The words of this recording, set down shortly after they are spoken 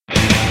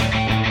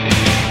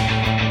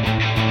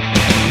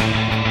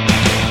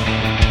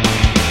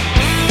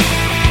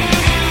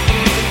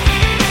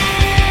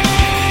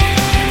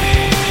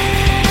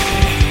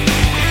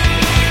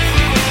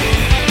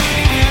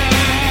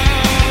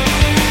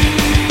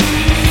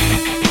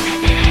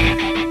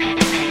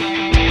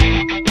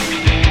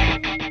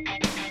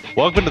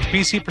Welcome to the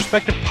PC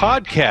Perspective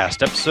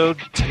Podcast. Episode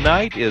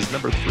tonight is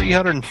number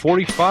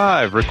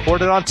 345,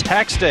 recorded on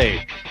tax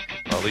day,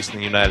 or at least in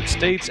the United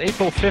States,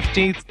 April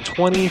 15th,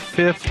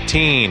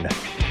 2015.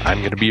 I'm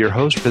going to be your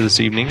host for this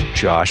evening,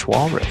 Josh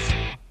Walrath.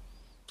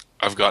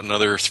 I've got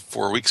another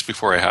 4 weeks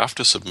before I have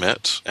to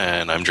submit,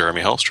 and I'm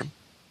Jeremy Hellstrom.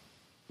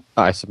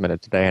 I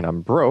submitted today, and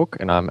I'm broke,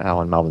 and I'm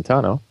Alan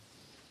Malventano.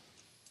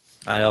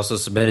 I also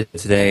submitted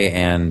today,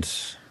 and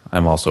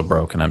I'm also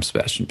broke, and I'm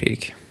Sebastian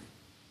Peak.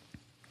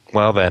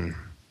 Well then,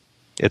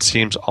 it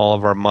seems all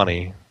of our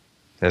money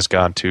has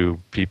gone to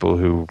people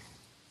who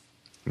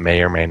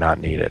may or may not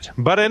need it.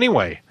 But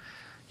anyway,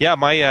 yeah,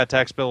 my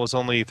tax bill was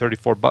only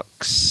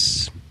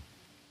 $34,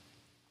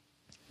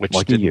 which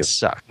Lucky didn't you.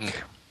 suck.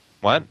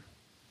 What?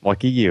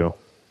 Lucky you.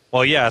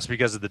 Well, yeah, it's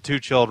because of the 2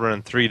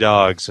 children, 3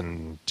 dogs,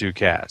 and 2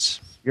 cats.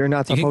 You're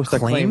not You can supposed to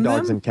claim claim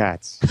dogs them? and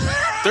cats.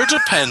 They're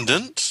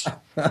dependent.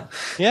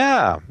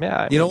 Yeah.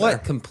 You know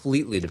what?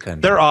 Completely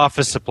dependent. They're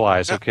office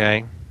supplies,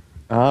 okay?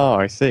 Oh,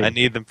 I see. I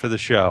need them for the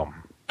show.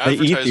 They eat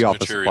the Advertising office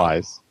material.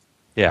 supplies.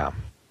 Yeah.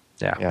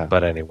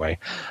 But anyway,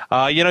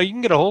 you can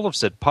get a hold of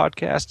us at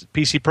podcast at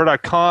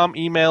pcper.com.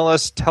 Email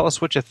us, tell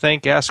us what you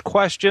think, ask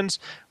questions.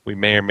 We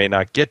may or may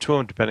not get to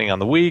them depending on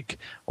the week,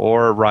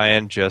 or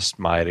Ryan just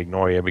might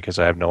ignore you because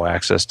I have no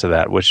access to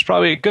that, which is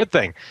probably a good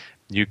thing.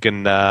 You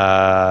can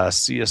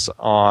see us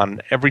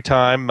on every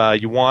time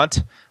you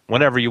want,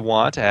 whenever you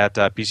want, at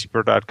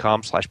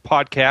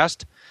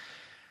pcper.com/podcast.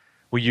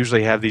 We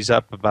usually have these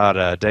up about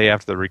a day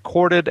after they're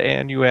recorded,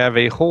 and you have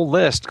a whole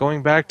list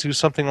going back to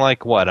something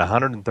like,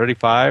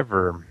 135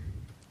 or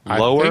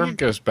lower? I think it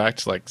goes back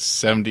to like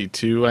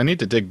 72. I need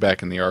to dig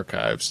back in the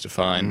archives to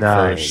find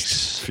Nice.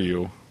 first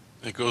few.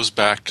 It goes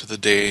back to the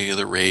day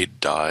the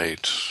raid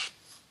died.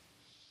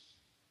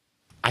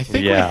 I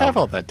think we Yeah. have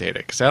all that data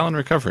because Alan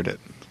recovered it.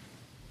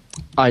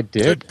 I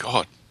did. Good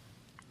God.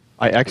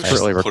 I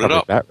expertly Just put it recovered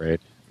up. that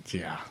raid.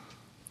 Yeah.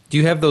 Do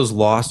you have those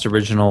lost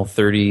original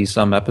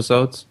 30-some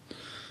episodes?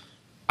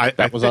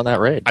 That was on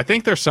that raid. I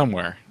think they're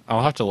somewhere.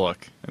 I'll have to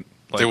look.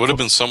 They would have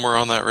been somewhere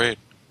on that raid.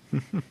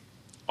 But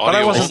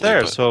I wasn't only,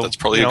 there, but so, that's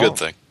probably you a know. good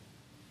thing.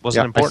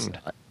 Wasn't Yeah, important.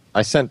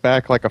 I sent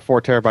back like a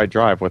 4 terabyte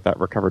drive with that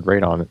recovered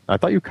raid on it. I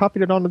thought you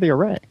copied it onto the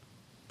array.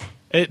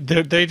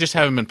 They just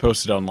haven't been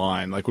posted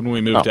online. Like when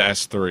we moved Oh. to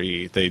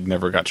S3, they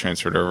never got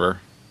transferred over.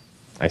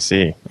 I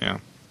see. Yeah.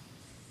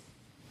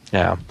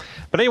 Yeah.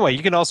 But anyway,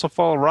 you can also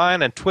follow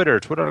Ryan on Twitter,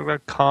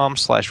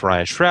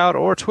 twitter.com/Ryan Shroud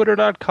or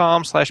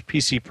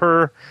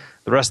twitter.com/PCPer.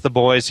 The rest of the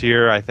boys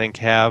here, I think,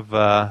 have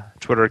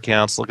Twitter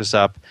accounts. Look us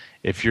up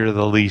if you're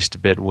the least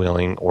bit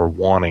willing or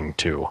wanting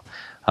to.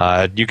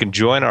 You can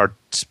join our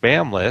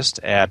spam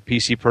list at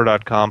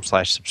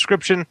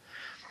pcper.com/subscription.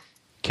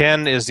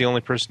 Ken is the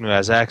only person who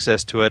has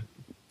access to it,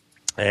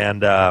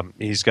 and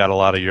he's got a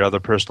lot of your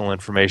other personal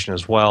information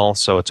as well,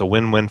 so it's a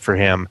win-win for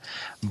him.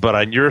 But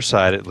on your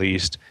side, at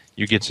least,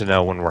 you get to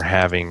know when we're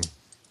having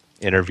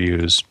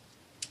interviews,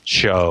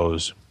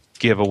 shows,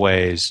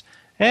 giveaways,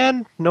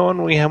 and knowing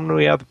when we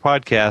have the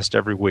podcast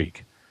every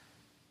week.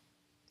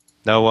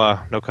 No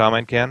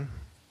comment, Ken?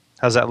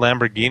 How's that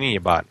Lamborghini you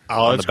bought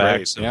Oh, on it's the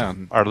backs great. of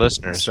Yeah. our It's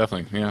listeners?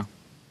 definitely, yeah.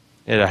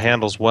 It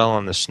handles well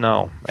in the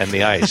snow and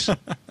the ice.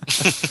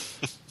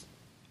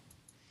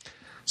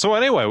 So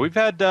anyway, we've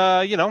had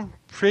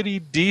pretty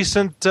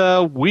decent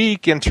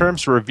week in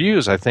terms of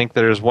reviews. I think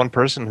there's one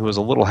person who is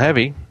a little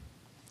heavy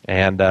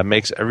and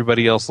makes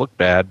everybody else look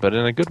bad, but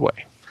in a good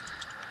way.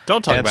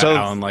 Don't talk And about so-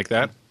 Alan like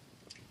that.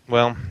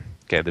 Well,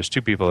 okay, there's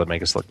 2 people that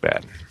make us look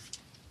bad.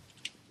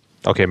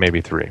 Okay,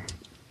 maybe 3.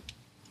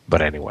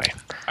 But anyway,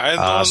 I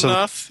know so-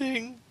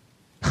 nothing.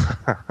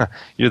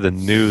 you're the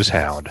news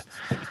hound.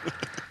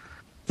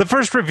 The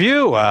first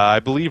review, I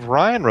believe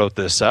Ryan wrote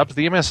this up,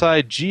 the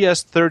MSI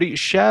GS30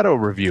 Shadow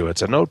review.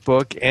 It's a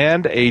notebook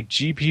and a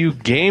GPU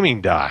gaming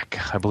dock.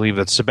 I believe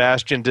that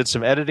Sebastian did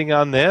some editing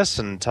on this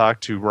and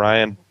talked to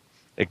Ryan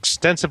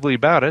extensively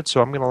about it,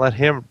 so I'm going to let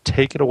him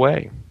take it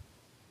away.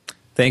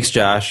 Thanks,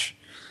 Josh.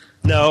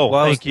 No,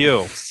 Well, thank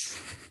you.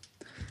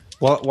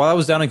 Well, while I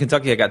was down in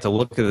Kentucky, I got to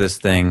look at this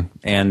thing,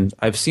 and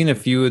I've seen a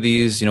few of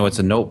these. It's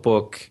a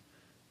notebook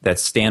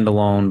that's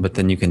standalone, but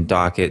then you can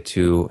dock it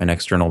to an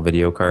external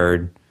video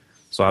card.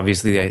 So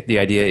obviously the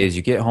idea is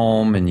you get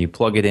home and you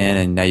plug it in,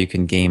 and now you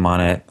can game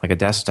on it like a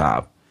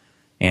desktop.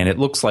 And it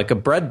looks like a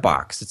bread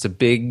box. It's a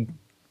big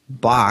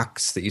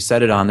box that you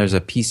set it on. There's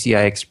a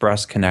PCI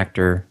Express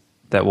connector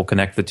that will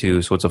connect the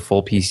two, so it's a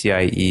full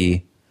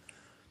PCIe.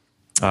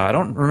 I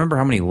don't remember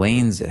how many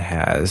lanes it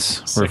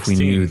has, or if we 16.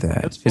 knew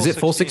that. It's full Is it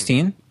full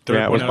 16? 16?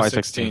 Yeah, it was 3.0 by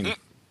 16.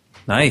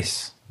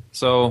 Nice.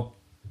 So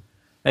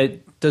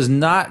it does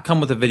not come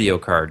with a video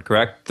card,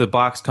 correct? The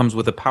box comes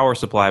with a power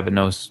supply, but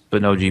no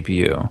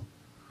GPU.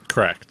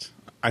 Correct.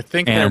 I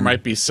think there And-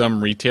 might be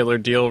some retailer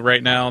deal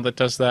right now that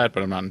does that,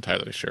 but I'm not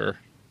entirely sure.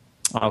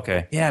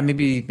 Okay. Yeah,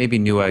 maybe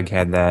Newegg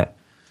had that.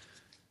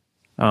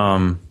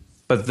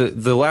 But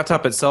the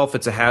laptop itself,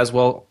 it's a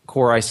Haswell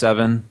Core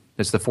i7.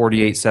 It's the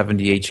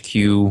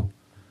 4870HQ.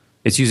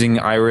 It's using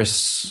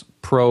Iris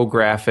Pro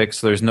graphics,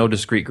 so there's no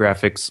discrete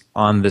graphics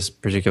on this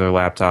particular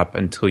laptop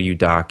until you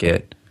dock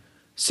it.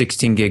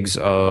 16 gigs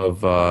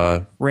of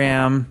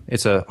RAM.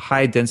 It's a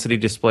high density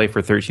display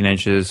for 13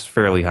 inches,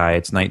 fairly high.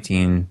 It's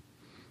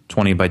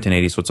 1920 by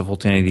 1080, so it's a full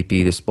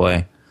 1080p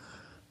display.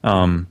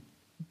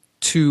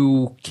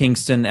 2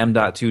 Kingston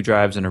M.2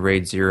 drives and a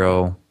RAID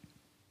 0.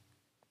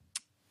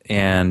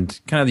 And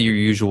kind of your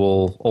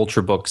usual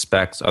Ultrabook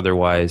specs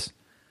otherwise.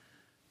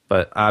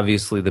 But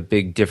obviously the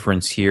big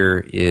difference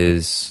here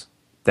is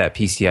that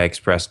PCI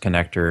Express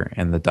connector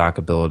and the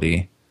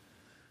dockability.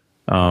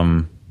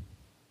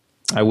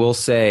 I will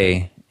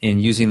say, in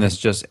using this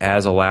just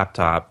as a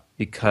laptop,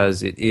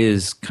 because it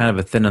is kind of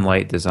a thin and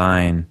light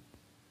design,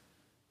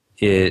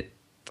 I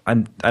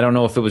don't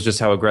know if it was just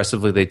how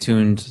aggressively they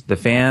tuned the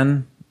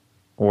fan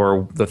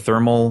or the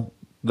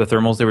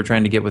thermals they were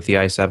trying to get with the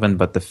i7,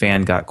 but the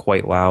fan got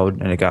quite loud,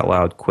 and it got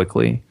loud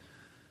quickly.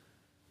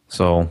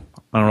 So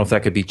I don't know if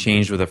that could be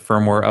changed with a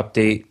firmware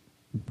update,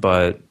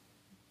 but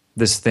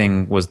this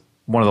thing was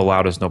one of the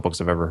loudest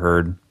notebooks I've ever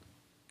heard.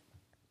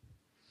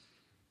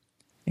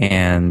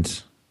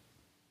 And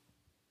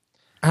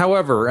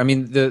however, I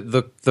mean,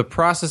 the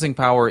processing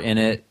power in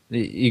it,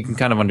 you can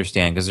kind of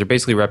understand because they're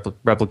basically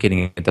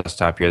replicating a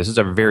desktop here. This is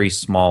a very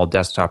small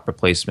desktop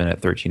replacement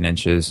at 13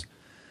 inches.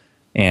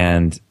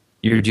 And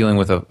you're dealing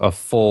with a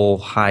full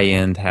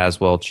high-end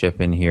Haswell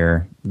chip in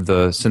here.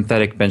 The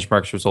synthetic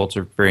benchmarks results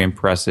are very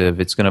impressive.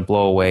 It's going to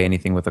blow away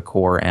anything with a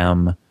Core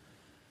M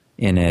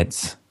in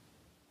it.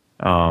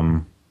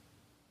 And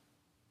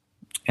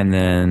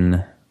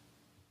then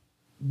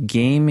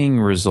gaming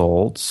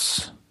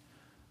results.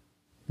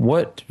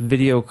 What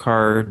video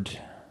card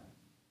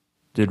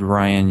did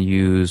Ryan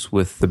use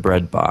with the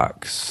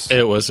Breadbox?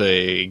 It was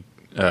a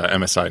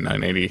MSI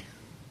 980.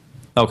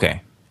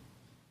 Okay.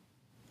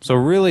 So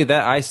really,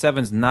 that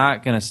i7's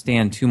not going to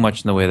stand too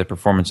much in the way of the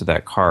performance of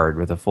that card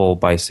with a full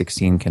by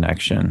 16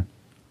 connection.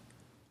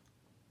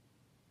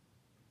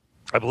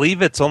 I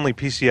believe it's only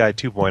PCI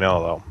 2.0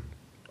 though,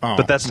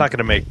 but that's not going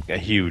to make a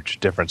huge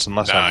difference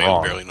unless I'm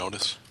wrong. I barely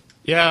notice.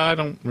 Yeah, I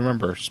don't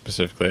remember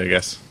specifically, I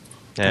guess.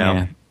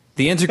 Yeah.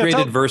 The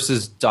integrated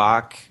versus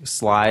dock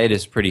slide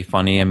is pretty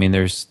funny. I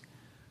mean,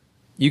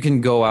 you can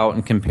go out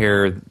and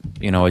compare, a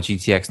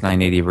GTX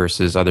 980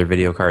 versus other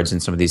video cards in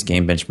some of these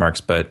game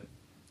benchmarks, but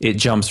it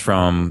jumps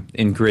from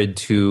in Grid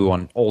 2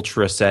 on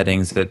ultra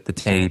settings at the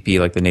 1080p,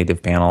 like the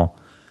native panel,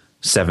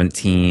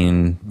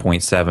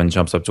 17.7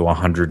 jumps up to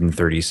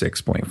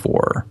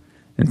 136.4.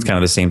 And it's kind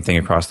of the same thing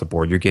across the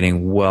board. You're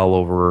getting well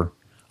over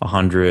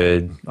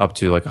 100, up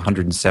to like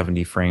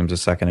 170 frames a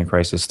second in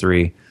Crysis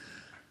 3.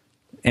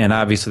 And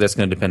obviously that's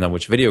going to depend on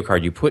which video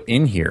card you put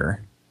in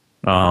here.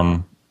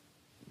 The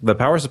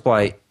power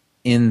supply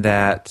in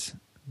that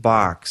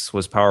box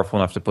was powerful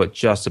enough to put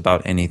just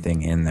about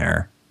anything in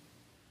there.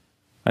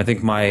 I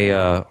think my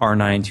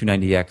R9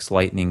 290X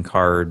Lightning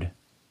card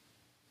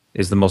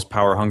is the most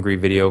power-hungry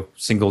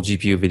single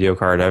GPU video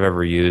card I've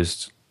ever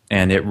used.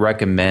 And it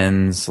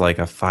recommends like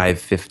a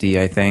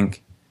 550, I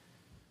think.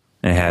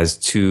 And it has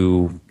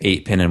 2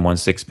 8-pin and 1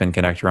 6-pin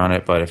connector on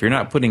it. But if you're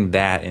not putting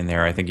that in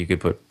there, I think you could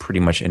put pretty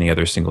much any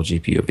other single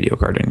GPU video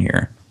card in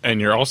here.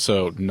 And you're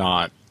also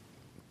not...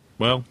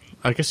 Well,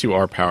 I guess you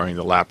are powering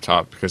the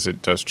laptop because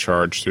it does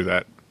charge through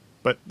that.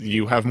 But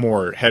you have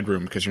more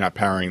headroom because you're not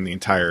powering the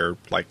entire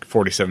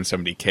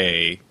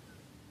 4770K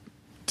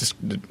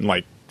just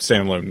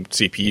standalone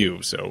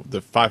CPU. So the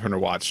 500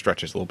 watts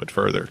stretches a little bit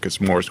further because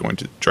more is going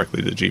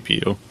directly to the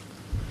GPU.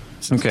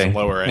 Since it's a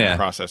lower end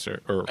processor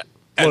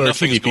and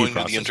nothing's going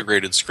to the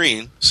integrated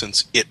screen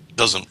since it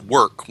doesn't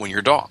work when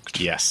you're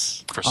docked.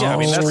 Yes. For Yeah, I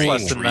mean that's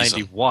less than reason.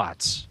 90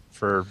 watts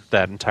for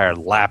that entire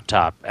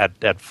laptop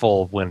at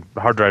full when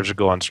hard drives would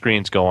go on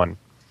screens going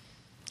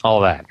all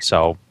that.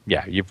 So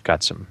yeah, you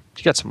got some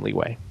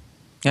leeway.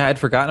 Yeah, I'd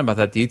forgotten about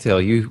that detail.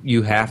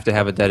 You have to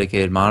have a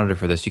dedicated monitor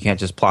for this. You can't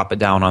just plop it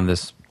down on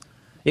this.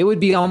 It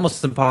would be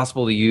almost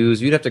impossible to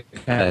use. You'd have to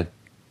kind of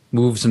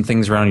move some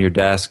things around your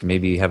desk,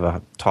 maybe have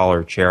a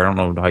taller chair. I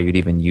don't know how you'd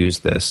even use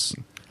this.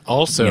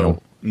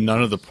 Also,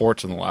 none of the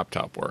ports on the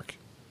laptop work.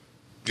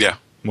 Yeah.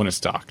 When it's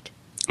docked.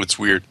 It's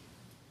weird.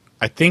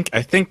 I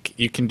think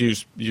you can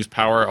use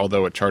power,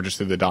 although it charges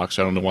through the dock,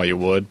 so I don't know why you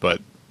would,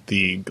 but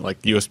the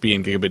USB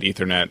and gigabit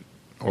Ethernet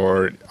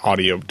or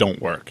audio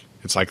don't work.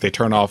 It's like they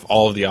turn off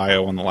all of the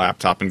I/O on the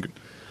laptop and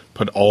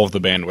put all of the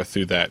bandwidth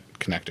through that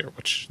connector,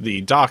 which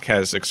the dock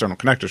has external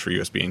connectors for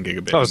USB and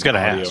gigabit I was going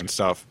to audio ask and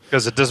stuff.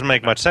 because it doesn't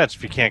make much sense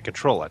if you can't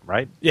control it,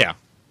 right? Yeah.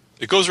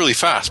 It goes really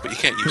fast, but you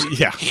can't use it.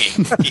 Yeah.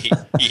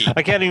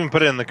 I can't even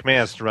put in the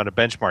commands to run a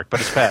benchmark, but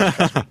it's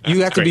fast.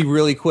 You have to be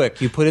really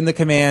quick. You put in the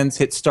commands,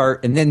 hit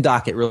start, and then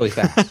dock it really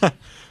fast.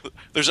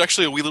 There's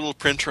actually a wee little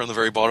printer on the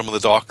very bottom of the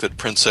dock that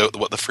prints out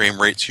what the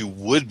frame rates you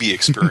would be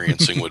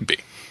experiencing would be.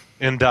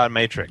 In dot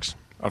matrix.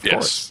 Of Yes.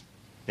 course.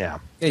 Yeah.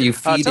 Yeah, you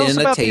feed tell us in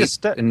a about the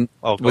tape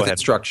with ahead.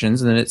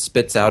 instructions, and then it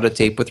spits out a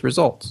tape with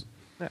results.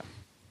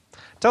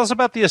 Tell us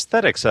about the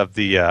aesthetics of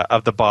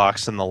the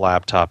box and the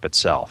laptop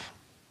itself.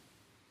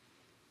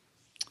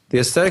 The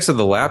aesthetics of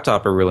the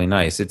laptop are really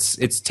nice.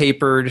 It's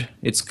tapered.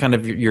 It's kind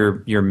of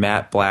your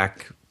matte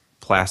black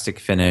plastic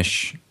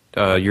finish.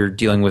 you're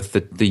dealing with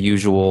the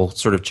usual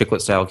sort of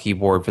chiclet style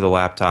keyboard for the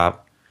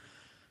laptop.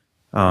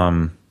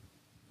 The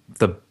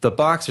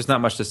box, there's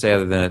not much to say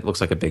other than it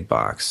looks like a big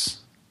box.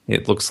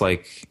 It looks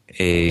like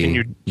a Can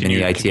you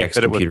ITX fit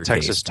it computer with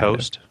Texas case, kind of.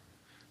 Toast?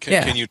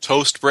 Can you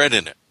toast bread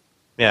in it?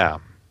 Yeah,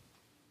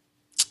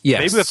 Yes.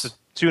 maybe with the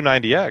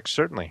 290X,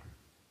 certainly.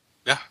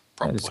 Yeah, Yeah,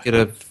 probably. just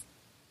if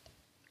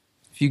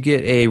you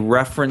get a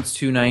reference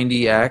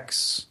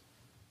 290X,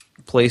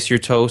 place your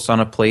toast on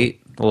a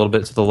plate a little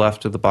bit to the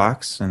left of the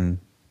box and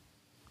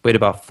wait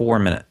about 4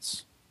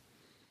 minutes.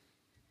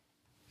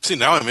 See,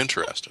 now I'm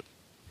interested.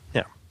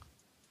 Yeah,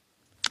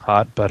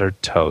 hot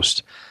buttered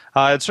toast.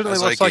 It certainly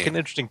As looks I like game. an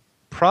interesting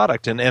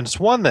product, and it's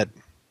one that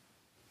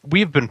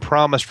we've been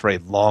promised for a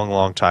long,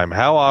 long time.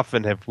 How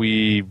often have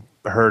we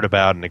heard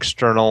about an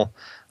external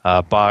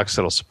box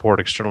that'll support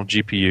external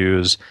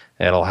GPUs?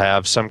 It'll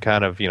have some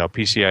kind of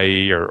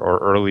PCIe or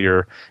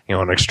earlier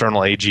an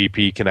external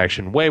AGP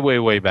connection way, way,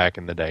 way back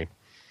in the day.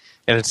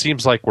 And it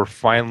seems like we're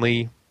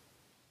finally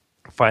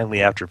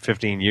after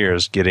 15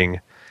 years getting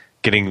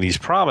these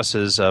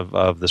promises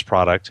of this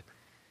product.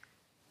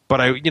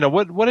 But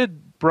what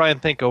did Brian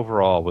think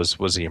overall?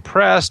 Was he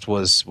impressed?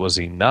 Was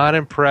he not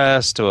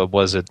impressed? Or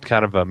was it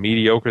kind of a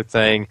mediocre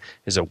thing?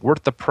 Is it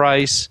worth the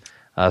price?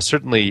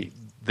 Certainly,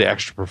 the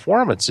extra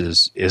performance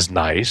is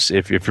nice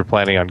if you're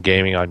planning on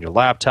gaming on your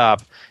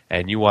laptop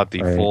and you want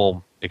the Right.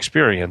 full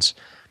experience.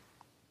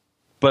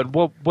 But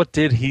what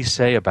did he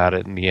say about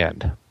it in the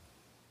end?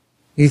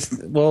 It's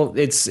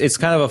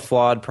kind of a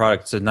flawed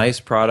product. It's a nice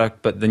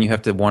product, but then you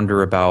have to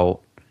wonder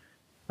about.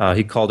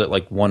 He called it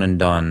like one and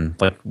done,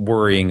 like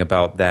worrying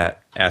about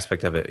that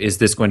aspect of it. Is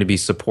this going to be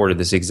supported?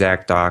 This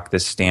exact dock,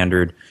 this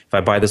standard. If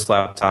I buy this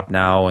laptop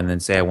now and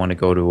then say I want to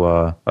go to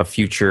a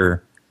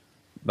future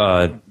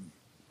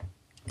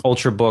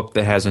Ultrabook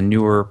that has a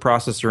newer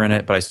processor in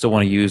it, but I still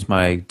want to use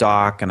my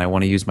dock and I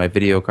want to use my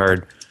video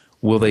card,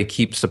 will they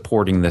keep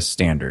supporting this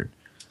standard?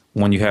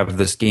 When you have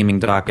this gaming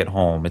dock at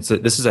home, this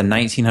is a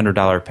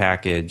 $1,900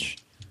 package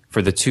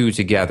for the two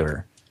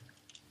together,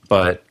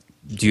 but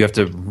do you have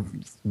to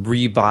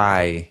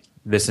rebuy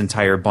this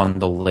entire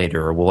bundle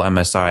later, or will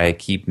MSI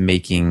keep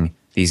making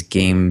these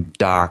game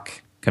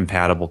dock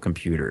compatible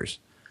computers?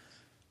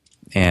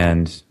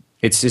 And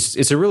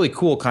it's a really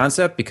cool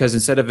concept because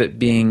instead of it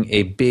being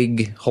a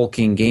big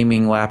hulking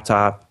gaming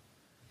laptop,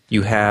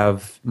 you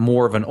have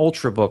more of an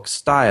Ultrabook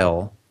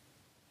style,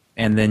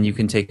 and then you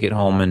can take it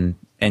home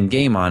and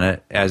game on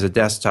it as a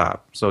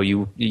desktop. So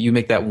you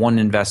make that one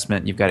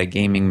investment. You've got a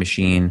gaming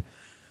machine,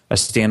 a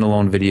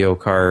standalone video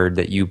card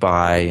that you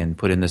buy and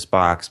put in this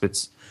box.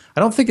 But I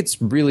don't think it's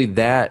really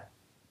that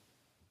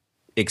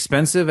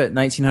expensive at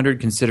 $1,900,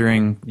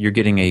 considering you're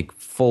getting a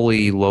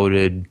fully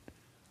loaded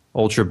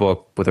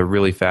Ultrabook with a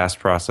really fast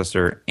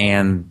processor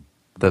and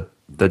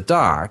the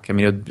dock. I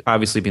mean, it would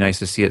obviously be nice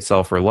to see it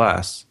sell for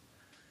less,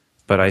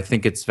 but I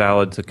think it's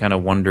valid to kind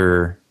of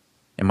wonder,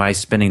 am I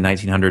spending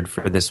 $1,900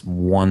 for this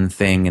one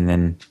thing and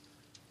then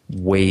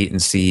wait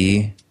and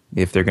see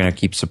if they're going to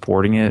keep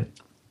supporting it?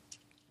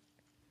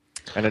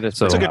 And it is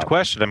So- It's a good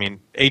question. I mean,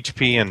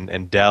 HP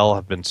and Dell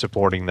have been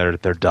supporting their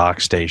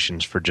dock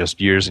stations for just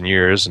years and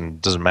years, and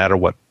it doesn't matter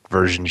what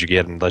versions you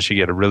get unless you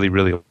get a really,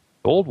 really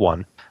old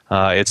one.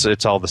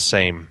 It's all the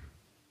same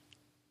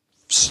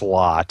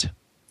slot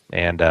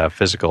and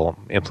physical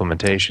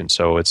implementation.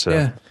 So it's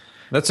Yeah,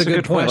 that's a it's a good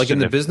good point. Like in question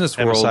the if business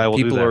MSI world, will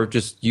do people that. are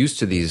just used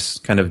to these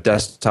kind of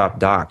desktop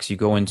docks. You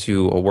go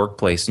into a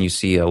workplace and you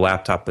see a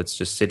laptop that's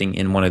just sitting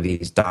in one of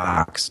these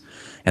docks,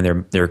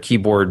 and their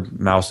keyboard,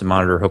 mouse, and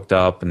monitor hooked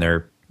up, and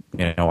their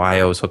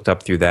I/O is hooked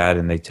up through that,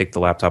 and they take the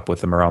laptop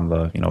with them around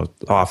the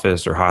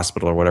office or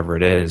hospital or whatever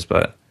it is.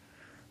 But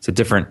it's a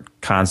different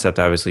concept,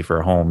 obviously, for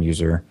a home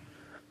user.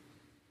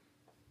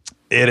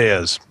 It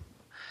is.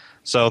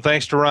 So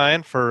thanks to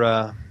Ryan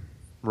for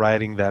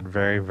writing that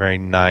very, very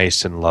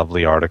nice and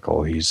lovely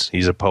article.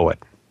 He's a poet.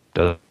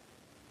 Doesn't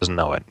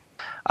know it.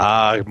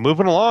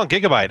 Moving along,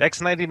 Gigabyte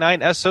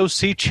X99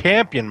 SoC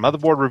Champion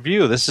motherboard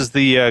review. This is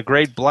the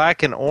great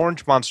black and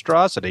orange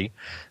monstrosity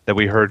that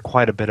we heard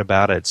quite a bit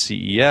about at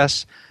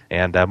CES,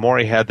 and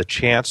Maury had the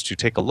chance to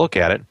take a look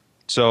at it.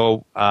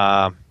 So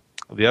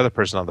the other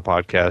person on the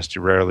podcast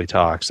who rarely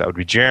talks, that would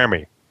be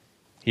Jeremy.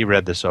 He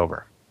read this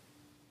over.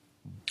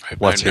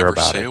 Let's I hear never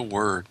about say it. a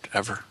word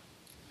ever.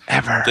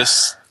 Ever.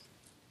 This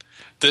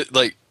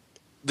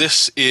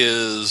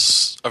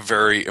is a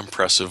very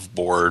impressive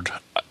board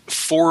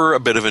for a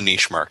bit of a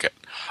niche market.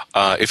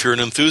 If you're an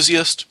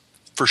enthusiast,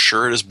 for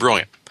sure it is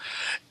brilliant.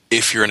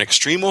 If you're an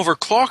extreme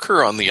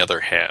overclocker, on the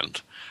other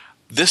hand,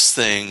 this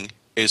thing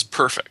is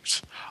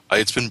perfect.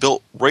 It's been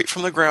built right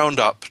from the ground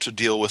up to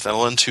deal with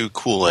LN2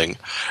 cooling.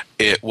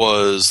 It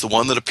was the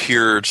one that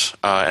appeared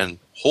and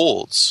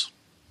holds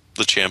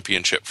the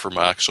championship for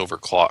max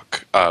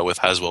overclock with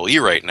Haswell E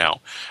right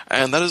now,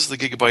 and that is the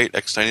Gigabyte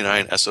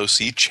X99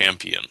 SoC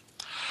Champion.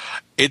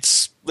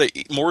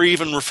 Maury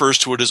even refers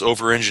to it as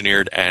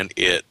over-engineered, and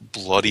it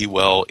bloody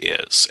well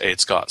is.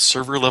 It's got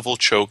server-level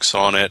chokes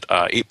on it,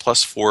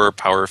 8+4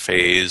 power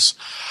phase,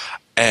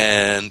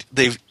 And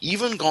they've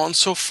even gone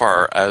so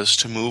far as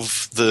to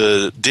move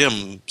the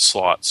DIMM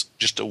slots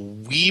just a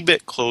wee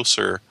bit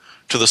closer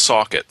to the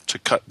socket to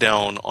cut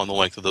down on the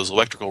length of those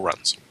electrical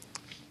runs.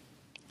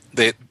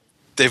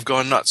 They've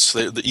gone nuts.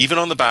 Even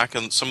on the back,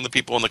 and some of the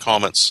people in the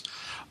comments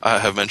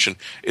have mentioned,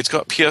 it's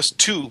got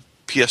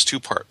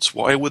PS2 parts.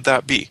 Why would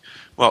that be?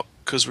 Well,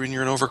 because when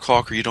you're an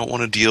overclocker, you don't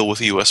want to deal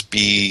with a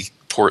USB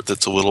port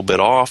that's a little bit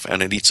off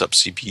and it eats up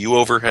CPU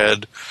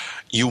overhead.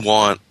 You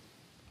want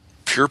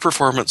pure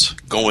performance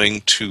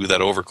going to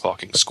that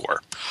overclocking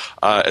score.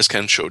 As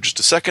Ken showed just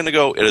a second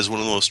ago, it is one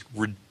of the most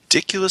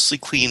ridiculously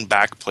clean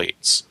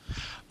backplates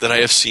that I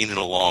have seen in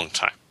a long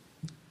time.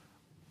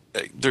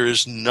 There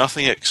is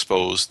nothing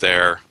exposed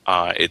there.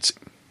 It's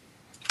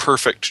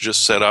perfect to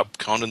just set up.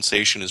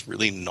 Condensation is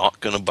really not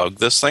going to bug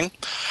this thing.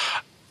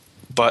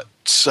 But,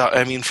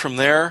 I mean, from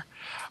there,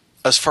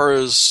 as far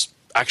as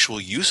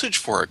actual usage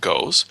for it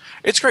goes,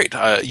 it's great.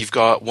 You've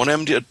got one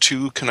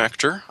M.2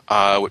 connector,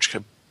 which I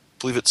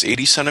believe it's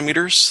 80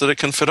 centimeters that it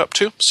can fit up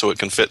to, so it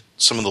can fit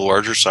some of the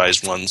larger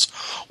sized ones,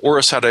 or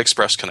a SATA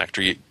Express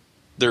connector.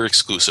 They're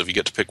exclusive. You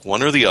get to pick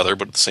one or the other,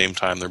 but at the same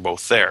time, they're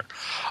both there.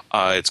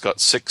 It's got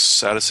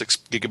SATA 6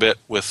 gigabit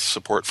with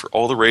support for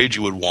all the RAID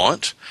you would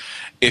want.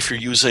 If you're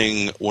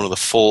using one of the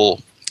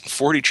full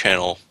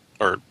 40-channel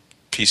or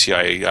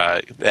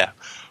PCIe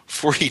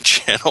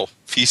 40-channel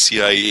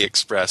PCIe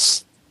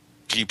Express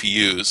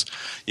GPUs,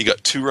 you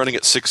got 2 running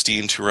at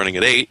 16, 2 running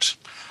at 8.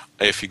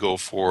 If you go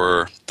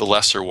for the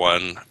lesser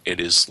one, it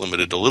is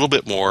limited a little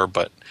bit more,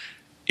 but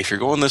if you're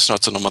going this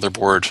nuts on a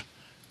motherboard,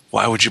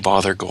 why would you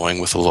bother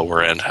going with a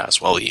lower end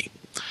Haswell E?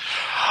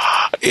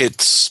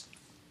 It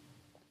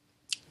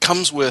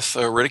comes with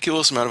a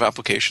ridiculous amount of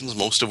applications,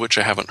 most of which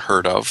I haven't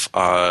heard of.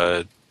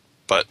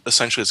 But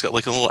essentially, it's got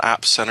like a little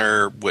app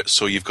center,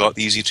 so you've got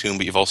Easy Tune,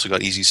 but you've also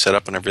got Easy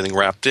Setup and everything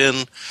wrapped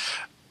in.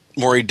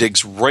 Maury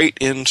digs right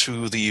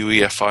into the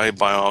UEFI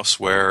BIOS,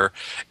 where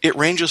it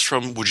ranges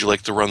from, would you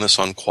like to run this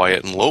on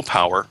quiet and low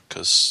power,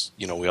 because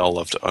we all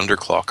love to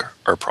underclock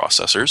our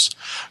processors,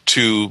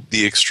 to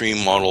the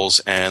extreme models,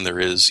 and there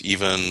is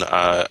even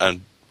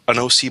an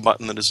OC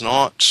button that is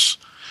not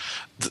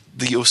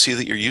the OC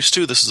that you're used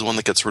to. This is the one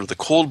that gets rid of the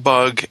cold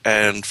bug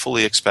and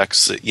fully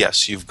expects that,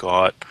 yes, you've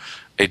got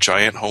a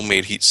giant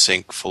homemade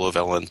heatsink full of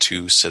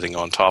LN2 sitting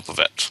on top of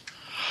it.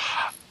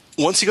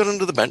 Once you got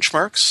into the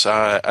benchmarks,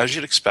 as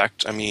you'd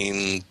expect, I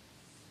mean,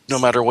 no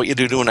matter what you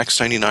do to an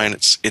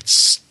X99,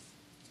 it's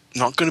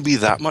not going to be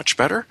that much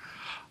better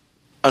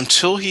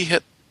until he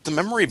hit the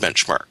memory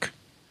benchmark.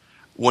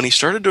 When he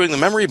started doing the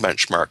memory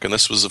benchmark, and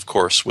this was, of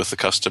course, with the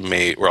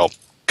custom-made,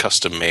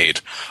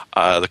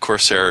 the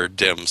Corsair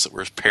DIMMs that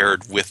were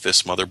paired with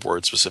this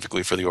motherboard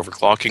specifically for the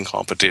overclocking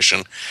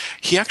competition,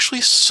 he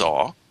actually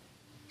saw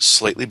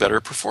slightly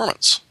better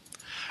performance.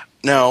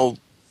 Now,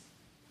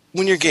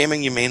 when you're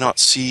gaming, you may not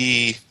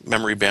see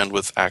memory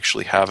bandwidth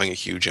actually having a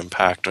huge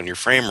impact on your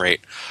frame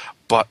rate,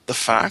 but the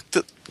fact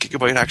that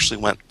Gigabyte actually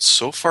went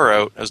so far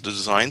out as to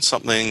design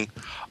something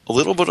a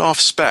little bit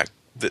off spec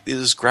that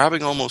is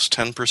grabbing almost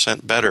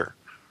 10% better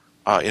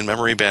in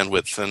memory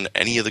bandwidth than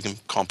any of the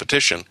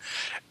competition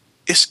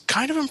is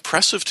kind of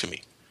impressive to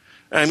me.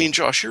 I mean,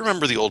 Josh, you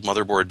remember the old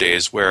motherboard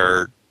days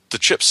where the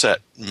chipset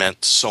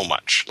meant so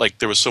much. Like,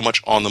 there was so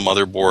much on the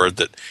motherboard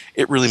that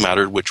it really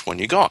mattered which one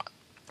you got.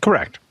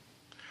 Correct.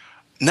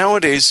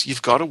 Nowadays,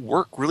 you've got to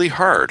work really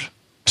hard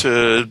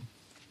to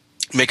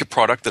make a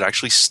product that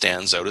actually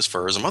stands out as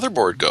far as a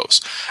motherboard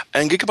goes.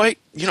 And Gigabyte,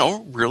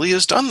 really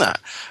has done that.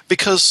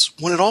 Because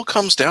when it all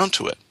comes down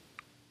to it,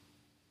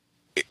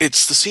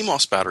 it's the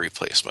CMOS battery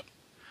placement.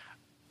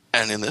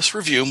 And in this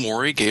review,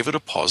 Maury gave it a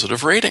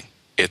positive rating.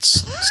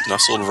 It's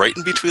nestled right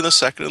in between the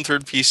second and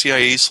third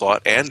PCIe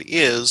slot and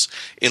is,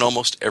 in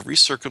almost every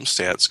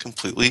circumstance,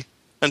 completely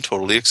and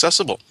totally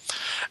accessible.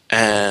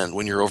 And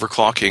when you're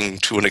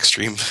overclocking to an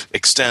extreme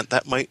extent,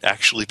 that might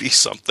actually be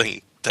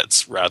something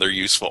that's rather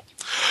useful.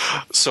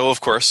 So,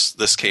 of course,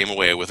 this came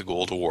away with a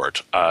gold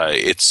award.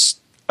 It's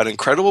an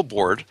incredible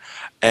board,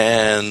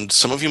 and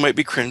some of you might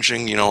be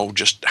cringing,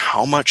 just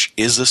how much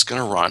is this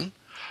going to run?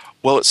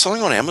 Well, it's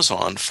selling on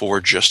Amazon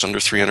for just under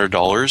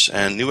 $300,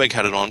 and Newegg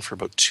had it on for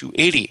about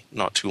 $280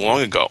 not too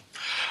long ago,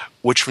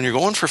 which when you're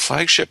going for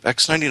flagship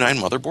X99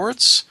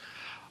 motherboards,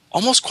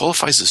 almost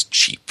qualifies as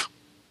cheap.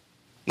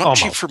 Not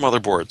cheap for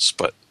motherboards,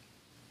 but...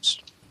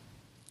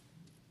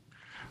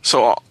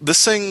 So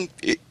this thing,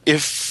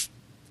 if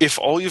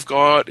all you've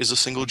got is a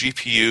single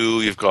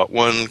GPU, you've got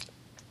one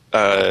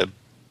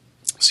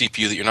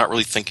CPU that you're not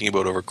really thinking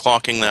about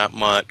overclocking that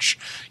much,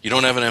 you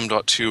don't have an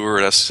M.2 or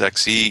an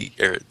SXE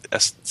or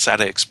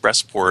SATA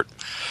Express port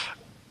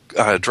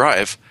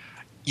drive,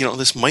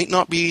 this might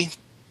not be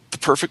the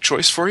perfect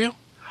choice for you.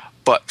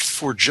 But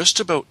for just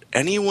about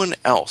anyone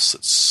else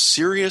that's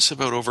serious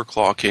about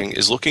overclocking,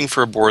 is looking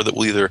for a board that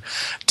will either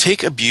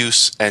take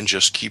abuse and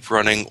just keep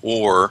running,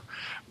 or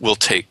will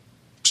take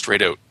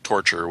straight out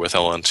torture with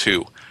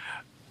LN2,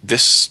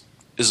 this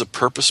is a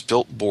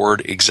purpose-built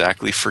board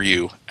exactly for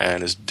you,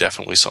 and is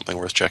definitely something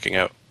worth checking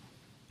out.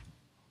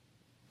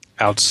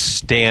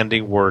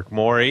 Outstanding work,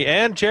 Maury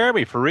and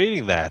Jeremy, for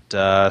reading that.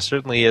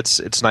 Certainly,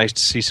 it's nice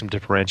to see some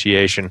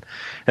differentiation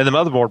in the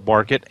motherboard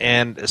market,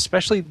 and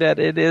especially that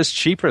it is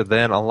cheaper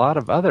than a lot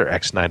of other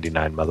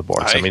X99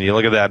 motherboards. I mean, you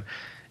look at that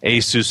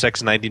Asus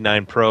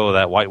X99 Pro,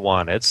 that white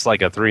one. It's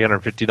like a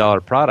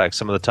 $350 product.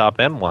 Some of the top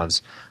end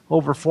ones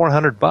over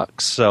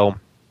 $400. So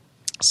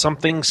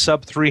something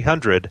sub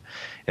 300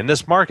 in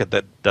this market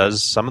that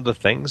does some of the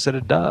things that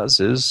it does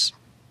is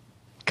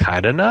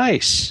kind of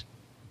nice.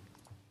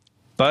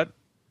 But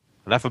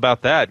enough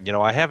about that. You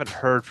know, I haven't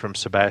heard from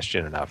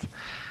Sebastian enough.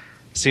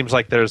 Seems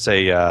like there's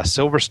a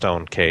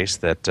Silverstone case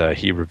that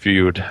he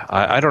reviewed.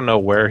 I don't know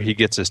where he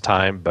gets his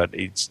time, but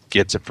he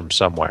gets it from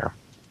somewhere.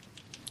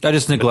 I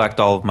just neglect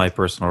all of my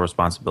personal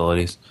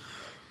responsibilities.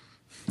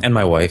 And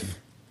my wife.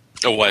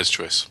 A wise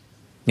choice.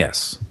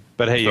 Yes.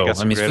 But hey, you got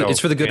some great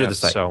it's for the good of the fans,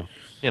 site. So,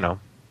 you know,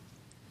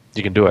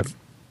 you can do it.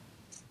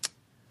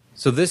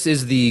 So this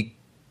is the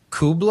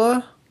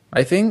Kubla,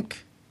 I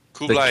think.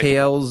 Kublai. The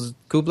KL's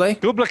Kublai?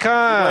 Kublai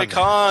Khan. Kublai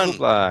Khan.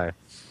 Kublai.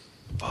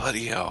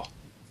 Bloody hell.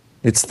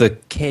 It's the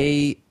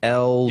You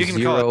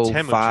can call it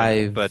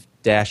Temujin, but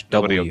KL05-W.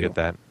 nobody will get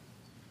that.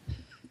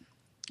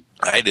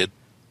 I did.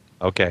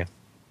 Okay.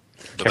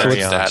 But Carry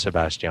that's on, that.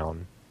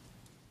 Sebastian.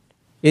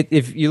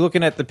 If you're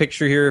looking at the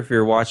picture here, if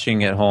you're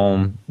watching at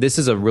home, this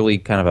is a really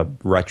kind of a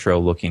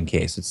retro-looking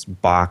case. It's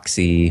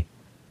boxy.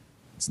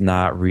 It's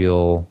not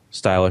real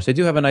stylish. They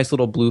do have a nice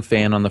little blue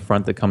fan on the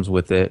front that comes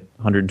with it,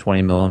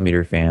 120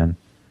 millimeter fan.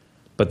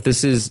 But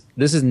this is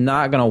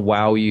not going to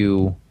wow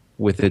you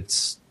with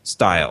its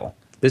style.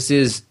 This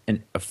is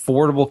an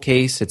affordable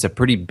case. It's a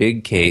pretty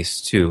big case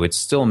too. It's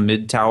still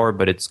mid-tower,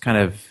 but it's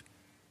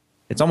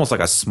almost like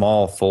a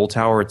small full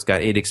tower. It's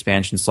got 8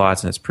 expansion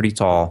slots and it's pretty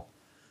tall.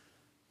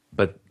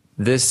 But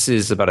this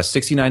is about a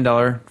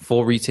 $69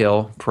 full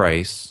retail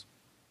price.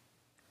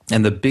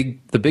 And the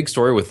big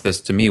story with this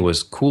to me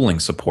was cooling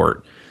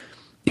support.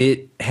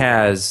 It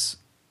has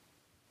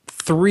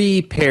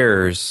 3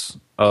 pairs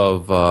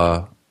of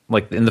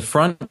like in the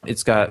front,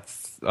 it's got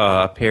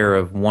a pair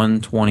of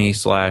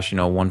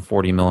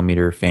 120/140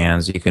 millimeter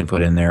fans you can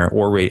put in there,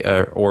 or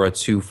a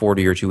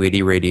 240 or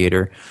 280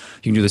 radiator.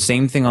 You can do the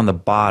same thing on the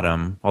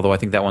bottom, although I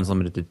think that one's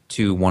limited to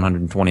 2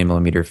 120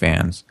 millimeter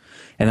fans.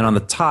 And then on the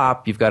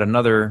top, you've got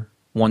another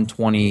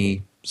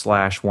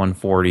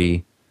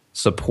 120/140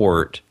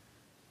 support.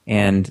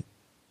 And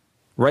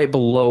right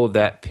below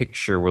that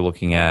picture we're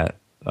looking at,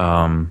 maybe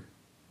I'm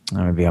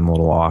a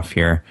little off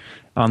here.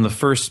 On the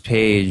first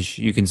page,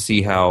 you can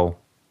see how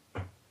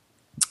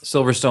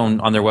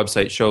Silverstone on their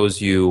website shows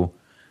you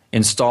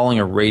installing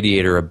a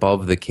radiator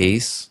above the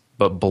case,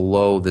 but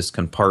below this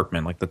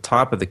compartment. Like the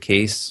top of the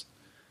case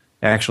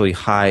actually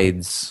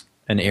hides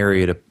an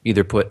area to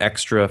either put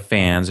extra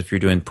fans if you're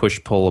doing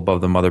push-pull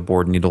above the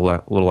motherboard and need a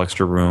little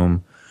extra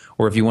room,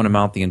 or if you want to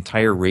mount the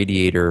entire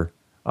radiator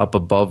up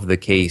above the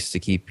case to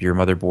keep your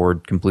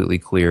motherboard completely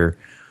clear.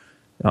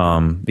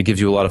 It gives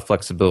you a lot of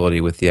flexibility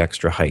with the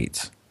extra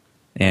height.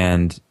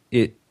 And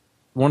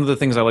one of the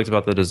things I liked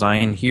about the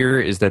design here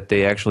is that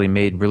they actually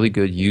made really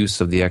good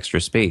use of the extra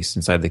space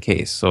inside the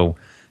case. So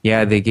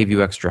yeah, they gave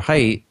you extra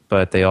height,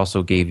 but they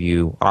also gave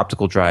you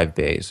optical drive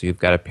bays. So you've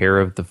got a pair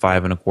of the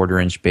 5 1/4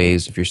 inch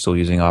bays if you're still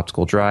using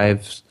optical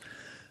drives.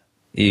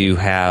 You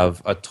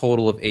have a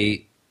total of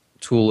 8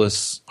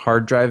 toolless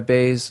hard drive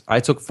bays. I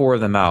took 4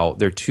 of them out.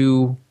 They're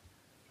 2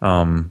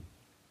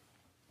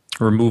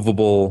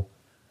 removable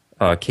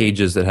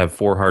cages that have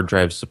 4 hard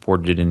drives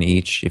supported in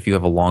each. If you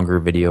have a longer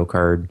video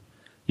card,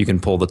 you can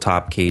pull the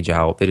top cage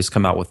out. They just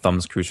come out with thumb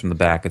screws from the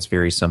back. It's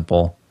very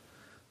simple.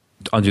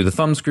 Undo the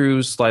thumb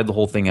screws, slide the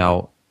whole thing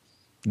out.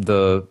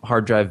 The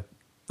hard drive,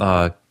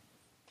 the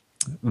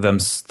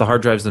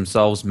hard drives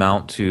themselves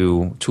mount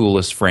to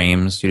toolless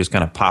frames. You just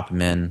kind of pop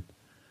them in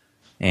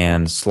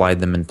and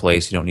slide them in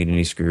place. You don't need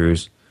any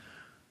screws.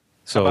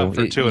 So how about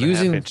for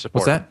 2.5 inch support?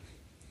 What's that?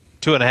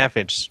 2.5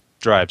 inch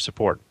drive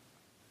support.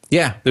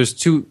 Yeah, there's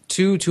two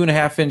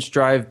 2.5 inch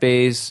drive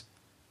bays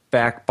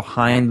back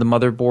behind the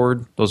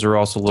motherboard. Those are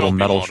also little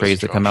metal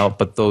trays that come out,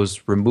 but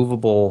those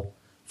removable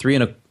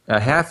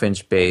 3.5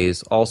 inch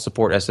bays all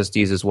support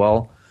SSDs as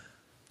well.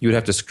 You would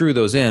have to screw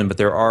those in, but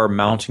there are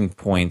mounting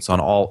points on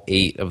all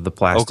 8 of the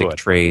plastic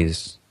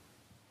trays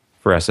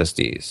for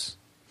SSDs.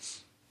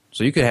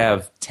 So you could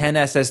have 10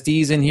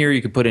 SSDs in here.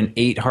 You could put in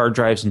 8 hard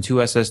drives and 2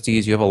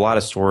 SSDs. You have a lot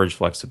of storage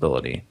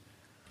flexibility.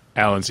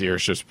 Alan's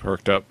ears just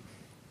perked up.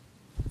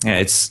 Yeah,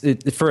 it's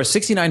for a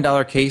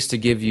 $69 case to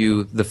give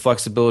you the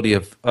flexibility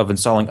of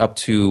installing up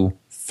to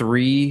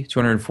 3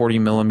 240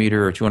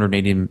 millimeter or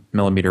 280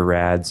 millimeter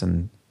rads,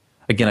 and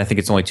again, I think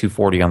it's only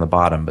 240 on the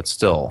bottom, but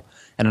still,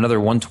 and another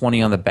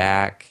 120 on the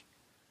back.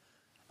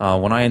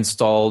 When I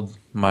installed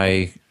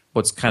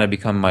what's kind of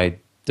become my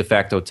de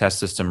facto test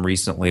system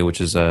recently,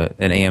 which is an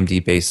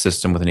AMD based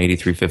system with an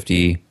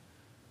 8350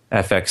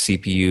 FX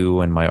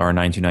CPU and my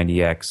R9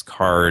 290X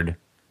card,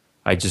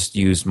 I just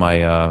used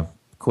my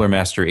Cooler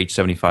Master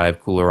H75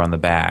 cooler on the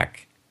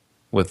back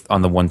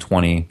on the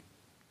 120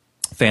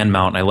 fan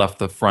mount. I left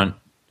the front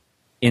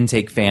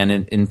intake fan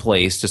in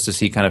place just to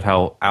see kind of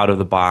how out of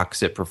the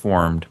box it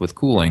performed with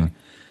cooling.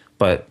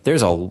 But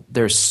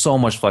there's so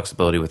much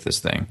flexibility with this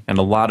thing, and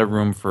a lot of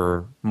room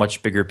for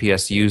much bigger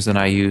PSUs than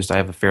I used. I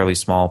have a fairly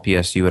small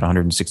PSU at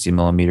 160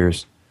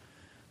 millimeters.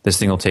 This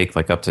thing will take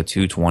like up to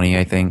 220,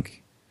 I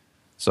think.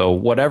 So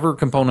whatever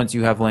components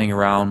you have laying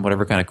around,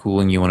 whatever kind of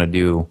cooling you want to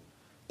do,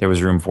 there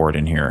was room for it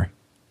in here.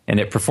 And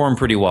it performed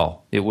pretty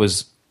well. It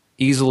was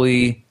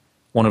easily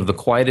one of the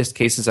quietest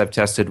cases I've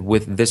tested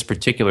with this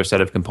particular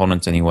set of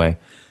components anyway.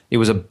 It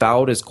was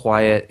about as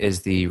quiet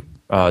as the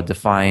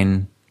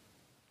Define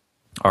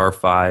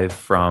R5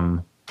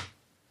 from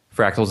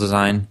Fractal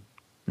Design.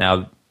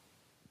 Now,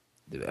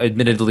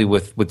 admittedly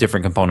with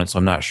different components, so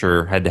I'm not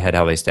sure head-to-head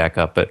how they stack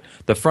up. But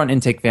the front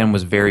intake fan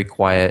was very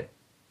quiet,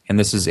 and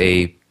this is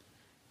a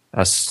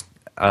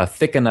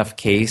thick enough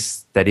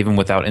case that even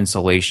without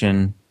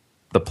insulation,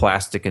 the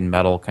plastic and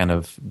metal kind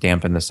of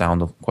dampened the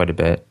sound quite a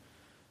bit.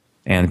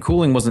 And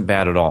cooling wasn't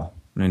bad at all.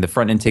 I mean, the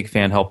front intake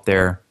fan helped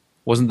there.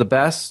 Wasn't the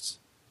best.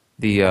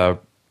 The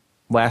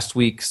last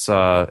week's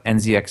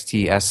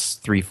NZXT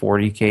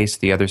S340 case,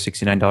 the other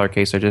 $69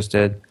 case I just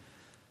did,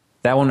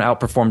 that one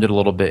outperformed it a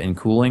little bit in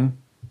cooling.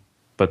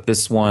 But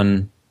this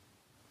one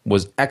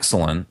was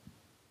excellent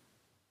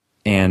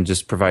and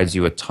just provides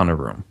you a ton of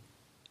room.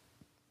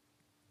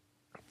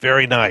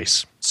 Very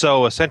nice.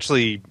 So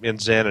essentially, in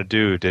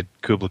Xanadu, did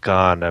Kubla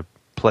Khan a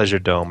Pleasure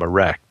Dome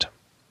erect?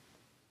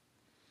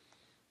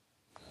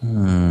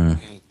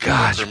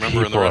 God,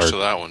 remember the rest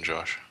of that one,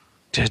 Josh.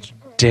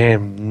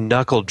 Damn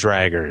knuckle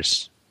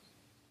draggers.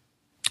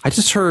 I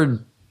just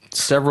heard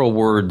several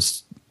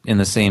words in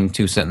the same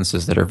two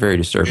sentences that are very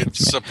disturbing to me.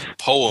 It's a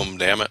poem,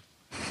 damn it.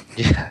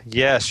 Yeah,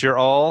 yes, you're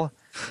all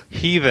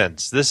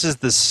heathens. This is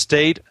the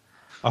state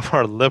of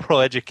our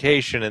liberal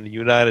education in the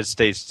United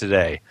States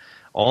today.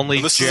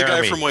 Only This Jeremy. is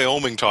a guy from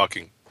Wyoming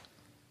talking.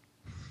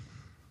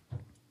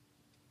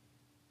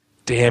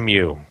 Damn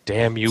you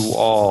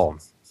all.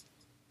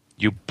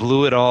 You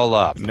blew it all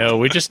up. No,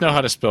 we just know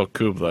how to spell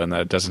Kubla, and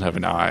that doesn't have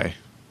an I.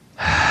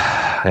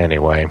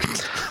 Anyway,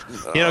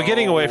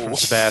 getting away from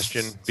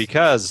Sebastian,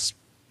 because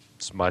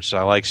as much as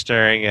I like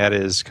staring at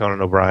his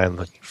Conan O'Brien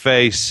looking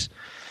face,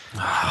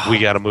 we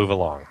got to move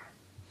along.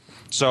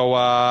 So,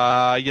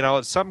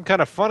 something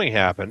kind of funny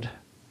happened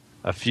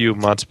a few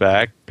months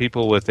back.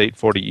 People with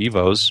 840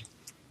 Evos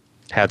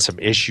had some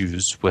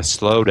issues with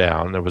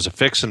slowdown. There was a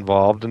fix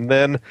involved, and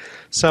then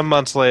some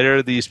months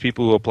later, these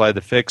people who applied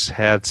the fix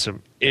had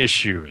some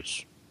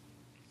issues.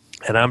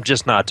 And I'm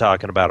just not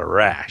talking about a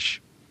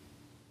rash,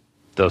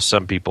 though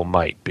some people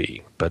might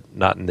be, but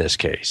not in this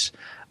case.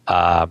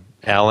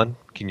 Alan,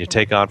 can you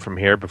take on from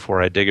here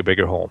before I dig a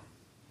bigger hole?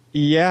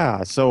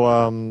 Yeah, so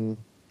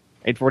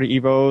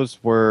 840 Evos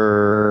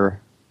were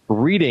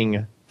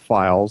reading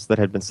files that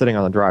had been sitting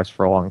on the drives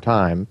for a long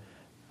time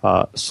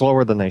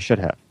slower than they should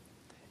have.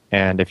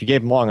 And if you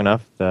gave them long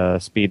enough, the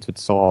speeds would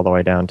slow all the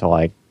way down to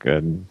like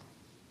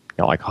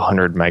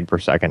 100 meg per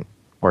second,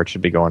 where it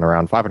should be going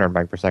around 500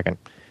 meg per second.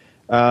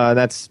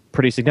 That's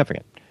pretty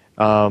significant.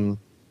 And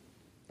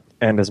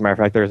as a matter of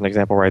fact, there's an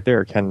example right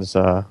there. Ken's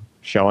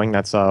showing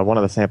that's one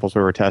of the samples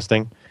we were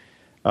testing.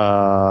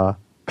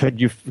 Could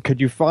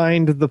you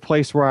find the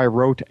place where I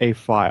wrote a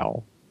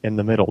file in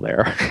the middle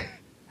there?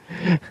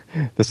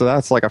 So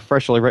that's like a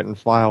freshly written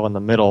file in the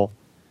middle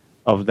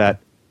of that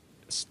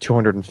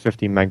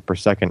 250 meg per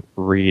second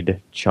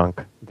read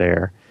chunk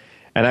there.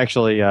 And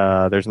actually,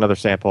 there's another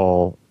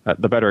sample.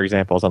 The better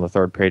example is on the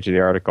third page of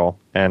the article.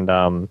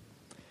 And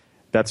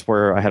that's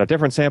where I had a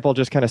different sample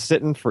just kind of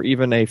sitting for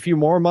even a few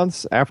more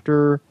months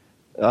after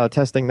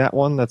testing that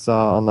one that's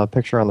on the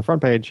picture on the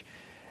front page.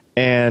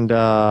 And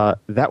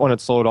that one had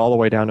slowed all the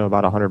way down to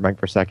about 100 meg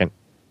per second.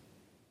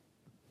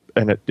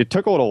 And it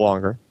took a little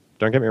longer.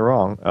 Don't get me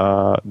wrong.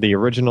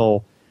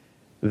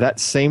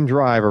 That same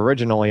drive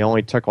originally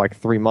only took like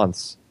 3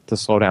 months to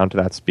slow down to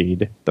that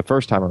speed the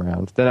first time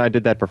around. Then I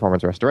did that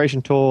performance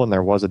restoration tool, and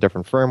there was a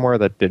different firmware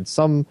that did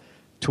some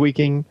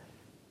tweaking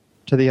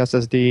to the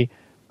SSD.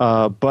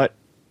 But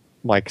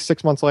like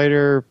 6 months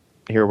later,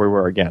 here we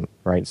were again,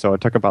 right? So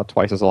it took about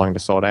twice as long to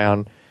slow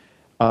down.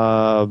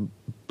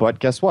 But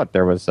guess what?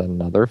 There was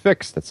another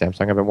fix that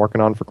Samsung had been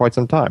working on for quite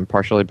some time,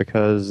 partially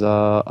because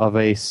of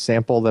a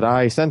sample that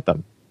I sent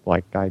them.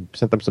 Like, I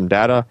sent them some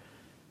data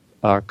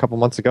a couple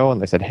months ago, and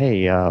they said,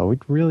 hey,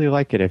 we'd really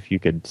like it if you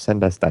could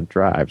send us that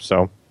drive.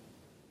 So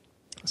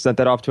sent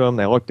that off to them.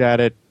 They looked at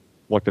it,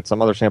 looked at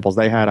some other samples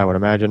they had, I would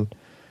imagine.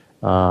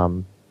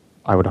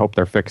 I would hope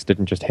their fix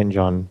didn't just hinge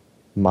on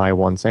my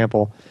one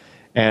sample.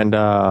 And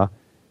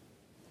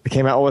they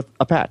came out with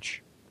a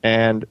patch.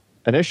 And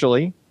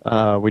initially,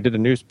 we did a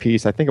news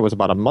piece, I think it was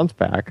about a month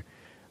back,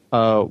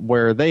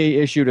 where they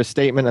issued a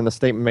statement, and the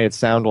statement made it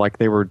sound like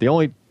they were the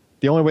only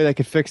way they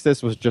could fix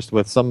this was just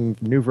with some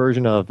new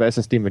version of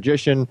SSD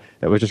Magician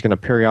that was just going to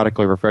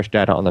periodically refresh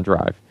data on the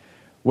drive,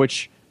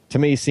 which to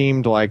me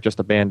seemed like just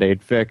a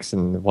Band-Aid fix,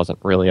 and it wasn't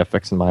really a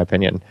fix in my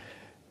opinion.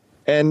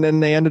 And then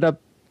they ended up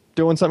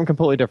doing something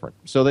completely different.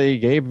 So they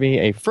gave me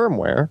a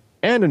firmware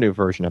and a new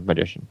version of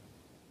Magician.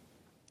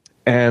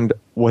 And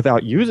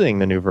without using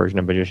the new version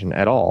of Magician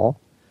at all,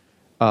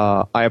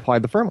 I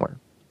applied the firmware.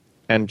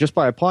 And just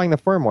by applying the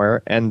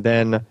firmware and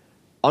then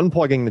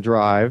unplugging the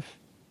drive,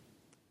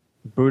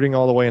 booting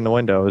all the way into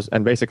Windows,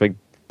 and basically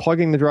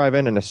plugging the drive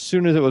in, and as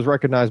soon as it was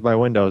recognized by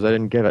Windows, I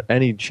didn't give it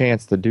any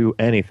chance to do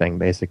anything,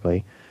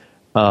 basically.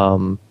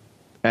 And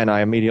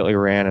I immediately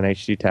ran an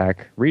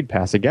HDTAC read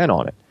pass again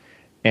on it.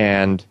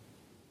 And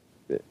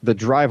the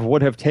drive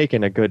would have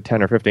taken a good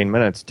 10 or 15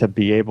 minutes to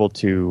be able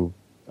to,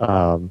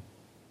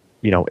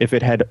 if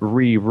it had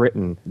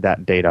rewritten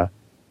that data,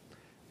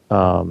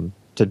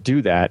 to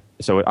do that.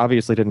 So it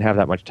obviously didn't have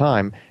that much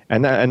time.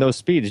 And those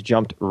speeds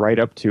jumped right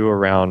up to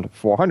around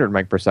 400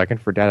 meg per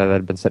second for data that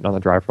had been sitting on the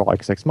drive for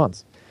like 6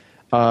 months.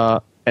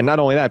 And not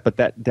only that, but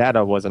that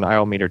data was an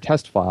IOmeter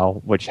test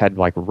file, which had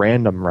like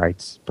random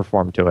writes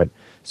performed to it.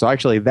 So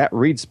actually that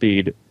read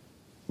speed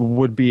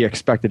would be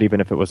expected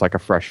even if it was like a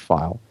fresh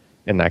file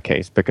in that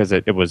case, because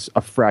it was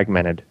a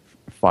fragmented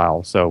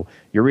file. So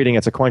you're reading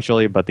it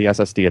sequentially, but the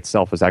SSD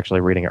itself is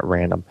actually reading at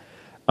random.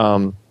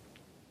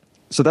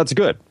 So that's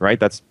good, right?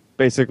 That's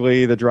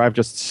basically the drive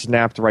just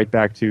snapped right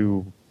back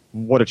to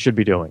what it should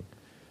be doing,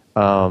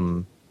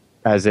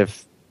 as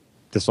if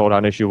the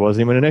slowdown issue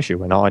wasn't even an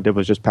issue, and all I did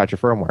was just patch a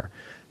firmware.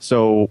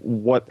 So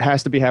what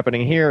has to be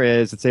happening here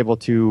is it's able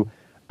to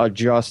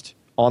adjust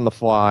on the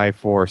fly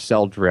for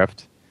cell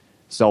drift.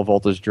 Cell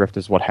voltage drift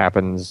is what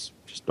happens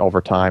just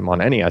over time on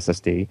any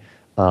SSD,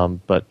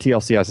 but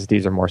TLC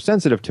SSDs are more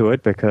sensitive to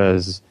it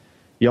because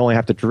you only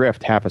have to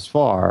drift half as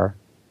far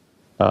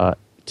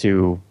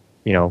to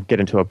get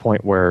into a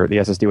point where the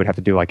SSD would have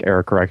to do like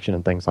error correction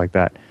and things like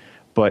that.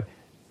 But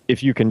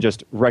if you can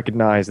just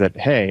recognize that,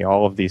 hey,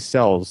 all of these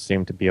cells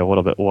seem to be a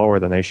little bit lower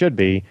than they should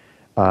be,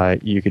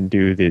 you can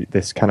do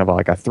this kind of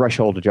like a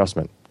threshold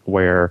adjustment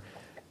where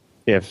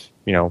if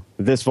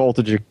this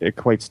voltage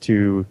equates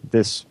to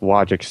this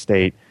logic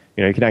state,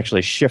 you can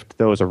actually shift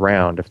those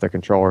around if the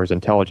controller is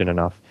intelligent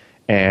enough,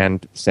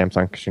 and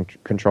Samsung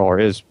controller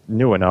is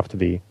new enough to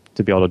be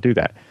able to do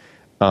that.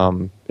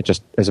 It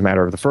just is a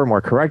matter of the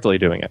firmware correctly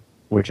doing it,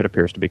 which it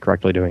appears to be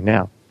correctly doing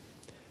now.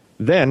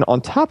 Then on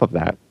top of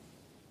that,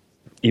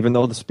 even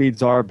though the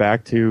speeds are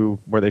back to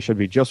where they should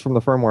be just from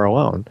the firmware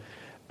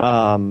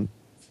alone,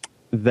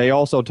 they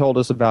also told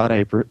us about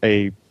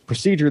a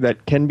procedure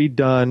that can be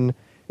done.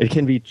 It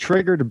can be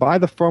triggered by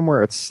the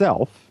firmware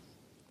itself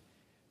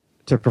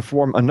to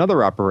perform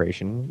another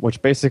operation,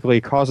 which basically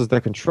causes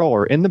the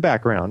controller in the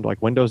background, like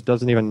Windows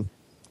doesn't even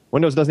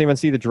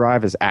see the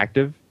drive as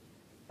active,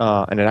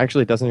 and it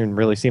actually doesn't even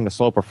really seem to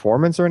slow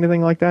performance or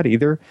anything like that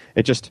either.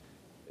 It just,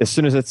 as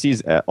soon as it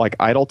sees like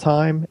idle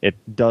time, it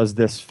does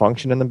this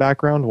function in the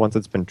background once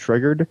it's been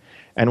triggered.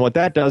 And what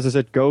that does is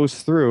it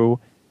goes through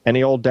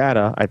any old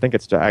data. I think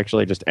it's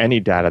actually just any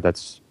data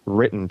that's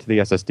written to the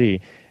SSD,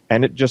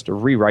 and it just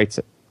rewrites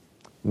it.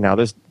 Now,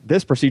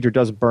 this procedure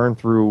does burn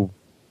through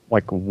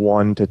like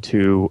 1 to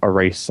 2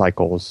 erase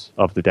cycles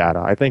of the data.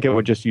 I think it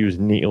would just use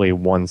neatly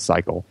 1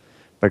 cycle,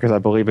 because I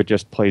believe it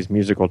just plays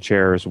musical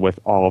chairs with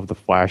all of the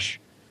flash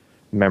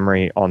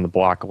memory on the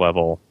block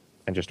level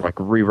and just like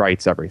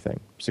rewrites everything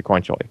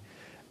sequentially.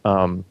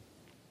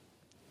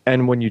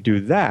 And when you do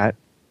that,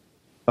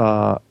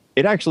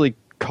 it actually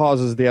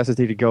causes the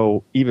SSD to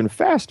go even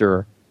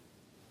faster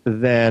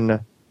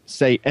than,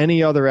 say,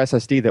 any other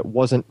SSD that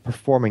wasn't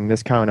performing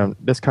this kind of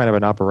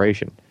an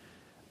operation.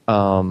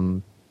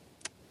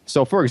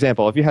 So, for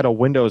example, if you had a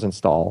Windows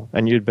install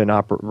and you'd been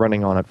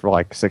running on it for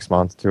like 6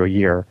 months to a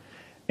year,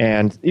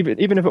 and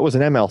even if it was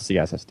an MLC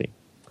SSD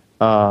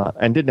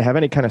and didn't have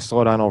any kind of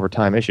slowdown over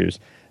time issues,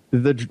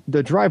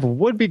 the drive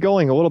would be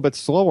going a little bit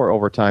slower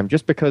over time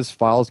just because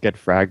files get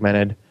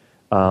fragmented.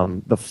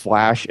 The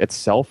flash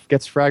itself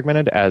gets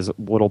fragmented as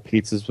little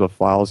pieces of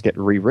files get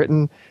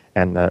rewritten,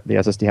 and the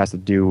SSD has to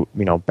do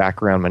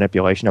background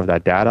manipulation of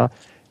that data.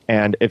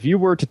 And if you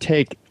were to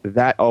take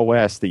that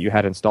OS that you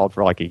had installed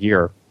for like a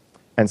year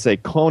and say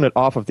clone it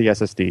off of the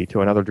SSD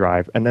to another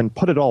drive and then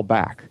put it all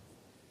back,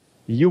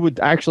 you would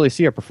actually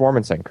see a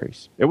performance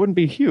increase. It wouldn't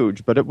be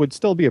huge, but it would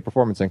still be a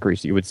performance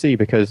increase you would see,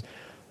 because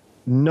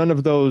none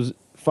of those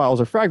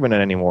files are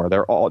fragmented anymore.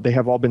 They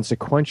have all been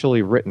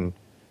sequentially written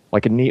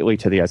like neatly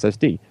to the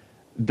SSD.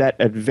 That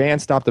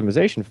advanced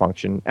optimization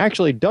function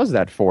actually does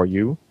that for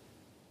you,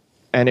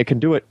 and it can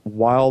do it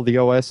while the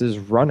OS is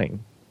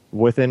running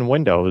within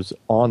Windows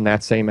on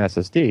that same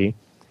SSD.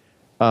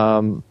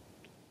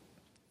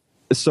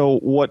 So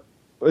what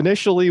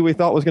initially we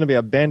thought was going to be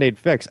a Band-Aid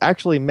fix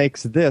actually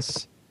makes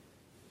this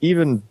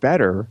even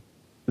better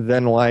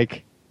than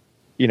put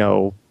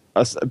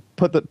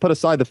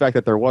aside the fact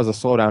that there was a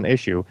slowdown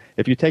issue.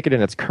 If you take it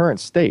in its current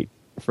state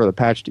for the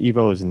patched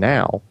EVOs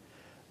now,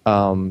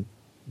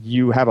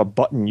 you have a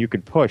button you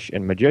could push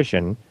in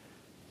Magician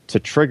to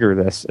trigger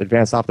this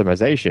advanced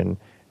optimization,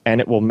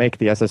 and it will make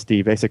the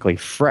SSD basically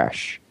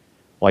fresh,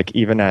 like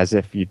even as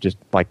if you just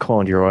like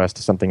cloned your OS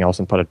to something else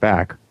and put it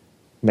back,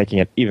 making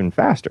it even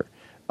faster.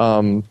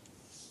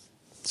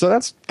 So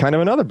that's kind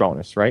of another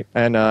bonus, right?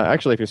 And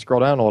actually, if you scroll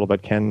down a little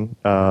bit, Ken,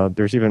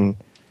 there's even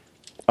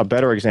a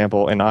better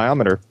example in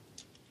Iometer.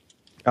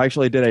 I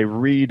actually did a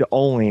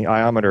read-only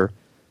iometer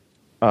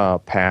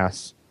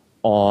pass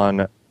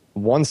on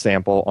one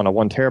sample, on a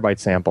 1 terabyte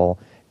sample,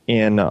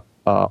 in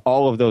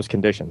all of those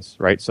conditions,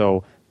 right?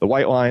 So the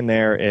white line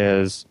there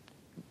is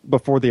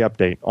before the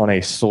update on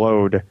a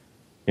slowed,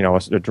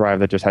 a drive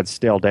that just had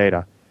stale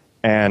data.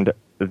 And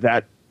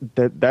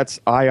that's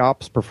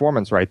IOPS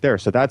performance right there.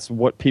 So that's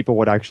what people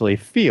would actually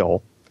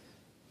feel.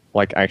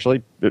 Like,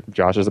 actually,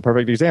 Josh is the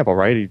perfect example,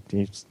 right?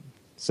 He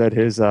said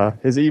his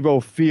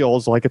Evo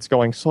feels like it's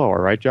going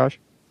slower, right, Josh?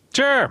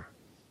 Sure.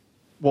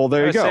 Well,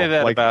 there you go. I say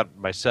that like, about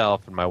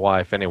myself and my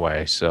wife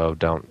anyway, so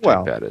don't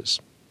Well, take that as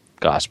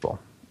gospel.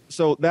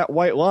 So that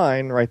white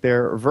line right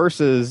there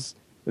versus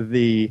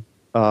the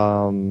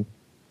kind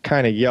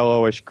of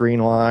yellowish green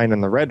line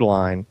and the red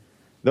line,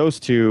 those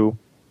two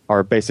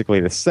are basically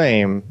the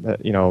same,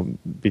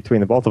 between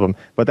the both of them.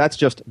 But that's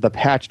just the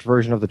patched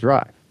version of the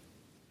drive,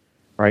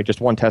 right? Just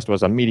one test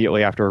was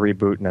immediately after a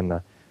reboot, and then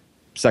the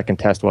second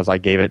test was I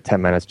gave it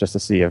 10 minutes just to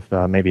see if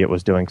maybe it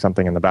was doing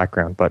something in the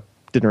background, but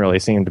didn't really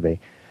seem to be.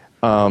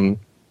 Then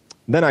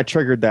I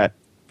triggered that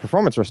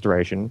performance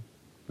restoration,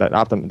 that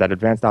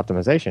advanced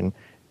optimization,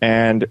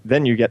 and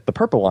then you get the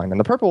purple line. And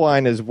the purple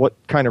line is what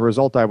kind of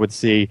result I would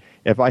see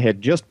if I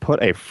had just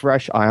put a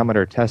fresh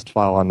iometer test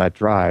file on that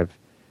drive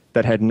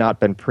that had not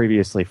been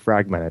previously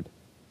fragmented.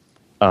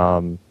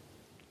 So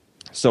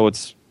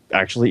it's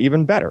actually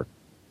even better.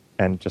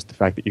 And just the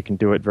fact that you can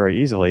do it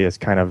very easily is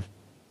kind of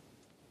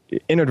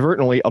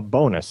inadvertently a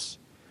bonus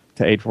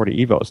to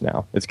 840 Evos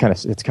now. It's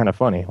kind of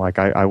funny. Like,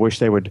 I wish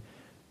they would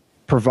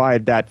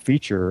provide that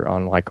feature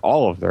on like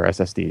all of their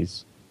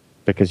SSDs,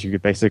 because you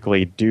could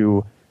basically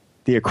do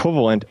the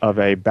equivalent of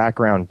a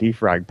background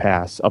defrag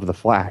pass of the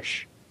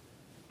flash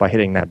by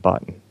hitting that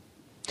button.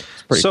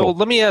 It's pretty So cool.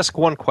 let me ask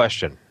one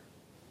question.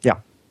 Yeah.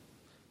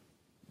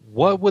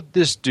 What would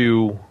this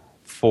do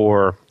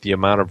for the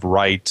amount of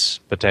writes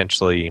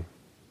potentially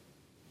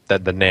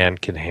that the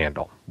NAND can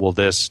handle? Will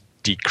this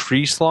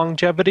decrease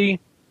longevity,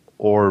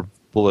 or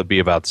will it be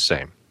about the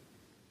same?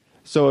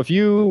 So if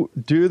you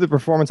do the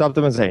performance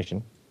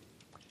optimization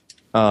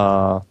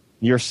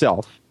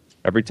yourself,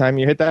 every time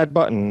you hit that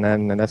button,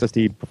 then an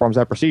SSD performs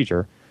that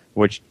procedure,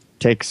 which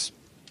takes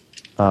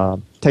a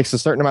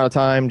certain amount of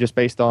time just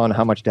based on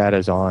how much data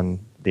is on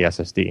the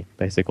SSD.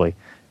 Basically,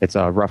 it's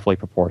roughly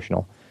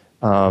proportional.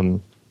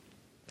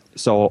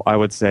 So I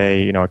would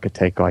say, it could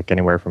take like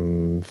anywhere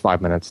from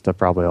 5 minutes to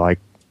probably like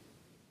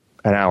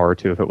an hour or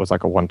two if it was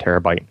like a 1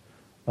 terabyte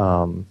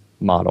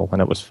model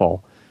and it was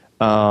full.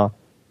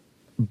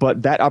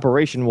 But that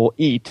operation will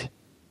eat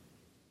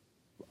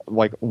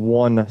like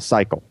one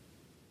cycle.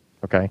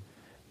 Okay.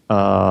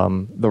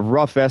 The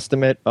rough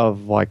estimate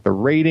of like the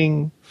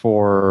rating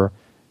for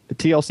the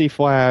TLC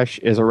flash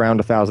is around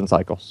 1,000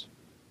 cycles.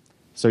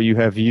 So you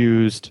have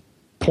used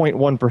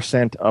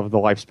 0.1% of the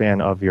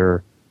lifespan of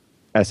your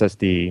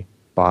SSD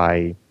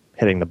by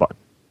hitting the button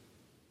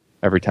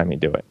every time you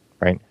do it,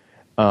 right?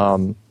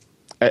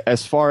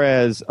 As far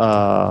as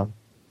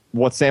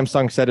what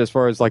Samsung said, as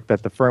far as like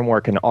that the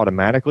firmware can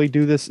automatically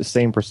do this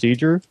same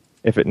procedure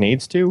if it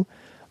needs to,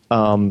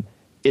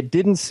 it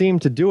didn't seem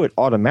to do it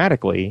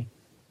automatically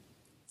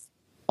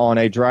on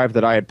a drive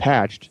that I had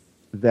patched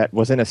that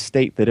was in a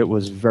state that it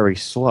was very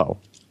slow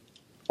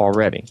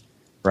already,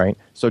 right?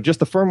 So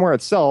just the firmware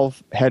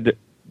itself had,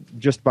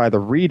 just by the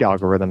read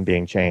algorithm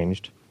being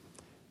changed,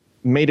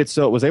 made it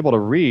so it was able to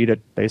read at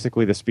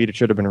basically the speed it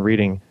should have been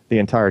reading the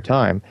entire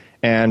time.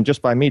 And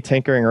just by me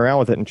tinkering around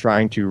with it and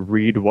trying to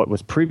read what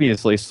was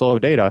previously slow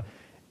data,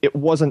 it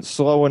wasn't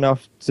slow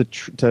enough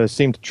to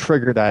seem to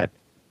trigger that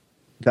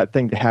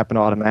thing to happen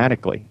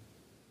automatically,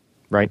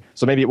 right?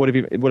 So maybe it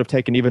would have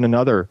taken even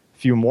another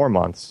few more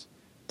months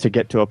to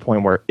get to a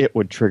point where it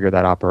would trigger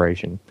that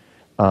operation.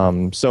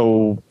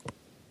 So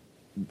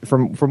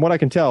from what I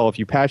can tell, if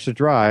you patch the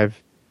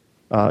drive,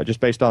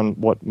 just based on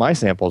what my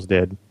samples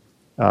did,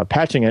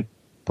 patching it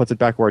puts it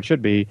back where it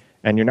should be,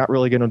 and you're not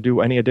really going to do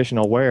any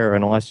additional wear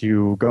unless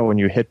you go and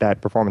you hit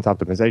that performance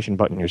optimization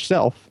button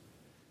yourself.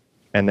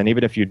 And then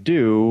even if you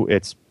do,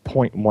 it's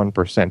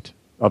 0.1%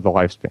 of the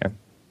lifespan.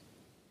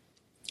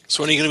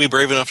 So when are you going to be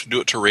brave enough to do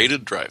it to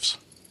rated drives?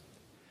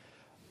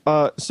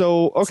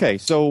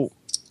 So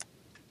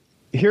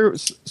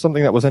here's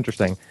something that was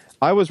interesting.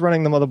 I was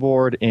running the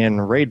motherboard in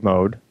RAID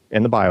mode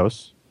in the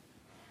BIOS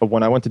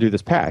when I went to do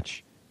this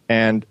patch,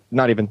 and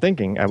not even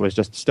thinking, I was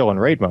just still in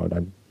RAID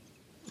mode.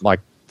 I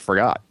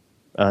forgot.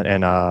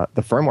 And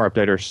the firmware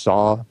updater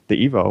saw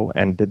the Evo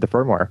and did the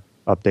firmware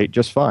update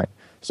just fine.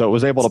 So it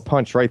was able to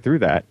punch right through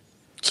that.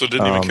 So it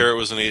didn't even care it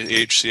was an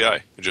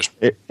HCI.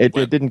 It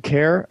didn't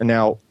care.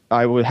 Now,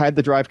 I had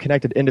the drive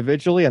connected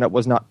individually, and it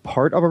was not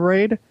part of a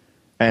RAID,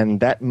 and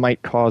that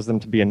might cause them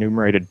to be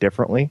enumerated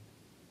differently,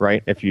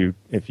 right? If you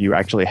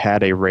actually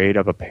had a RAID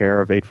of a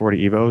pair of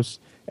 840 Evos,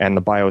 and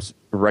the BIOS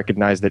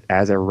recognized it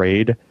as a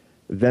RAID,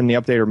 then the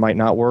updater might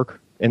not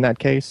work in that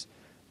case.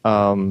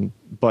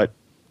 But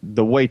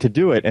the way to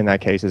do it in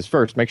that case is,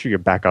 first, make sure you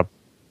back up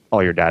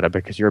all your data,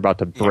 because you're about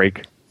to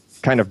break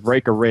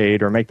a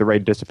RAID or make the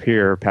RAID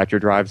disappear, patch your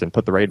drives, and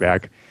put the RAID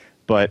back.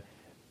 But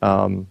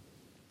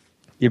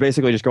you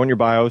basically just go in your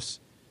BIOS,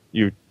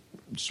 you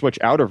switch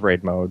out of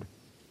RAID mode,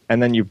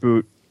 and then you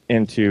boot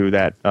into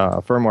that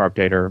firmware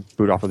updater,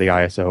 boot off of the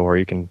ISO, or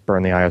you can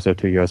burn the ISO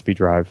to a USB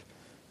drive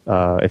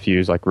if you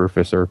use like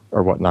Rufus or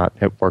whatnot.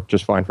 It worked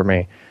just fine for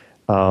me.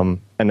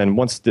 And then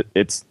once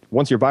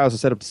your BIOS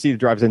is set up to see the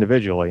drives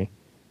individually,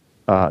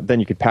 then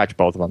you could patch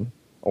both of them,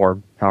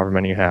 or however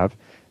many you have,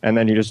 and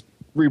then you just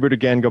reboot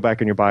again, go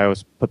back in your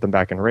BIOS, put them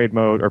back in RAID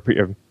mode, or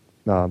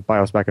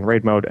BIOS back in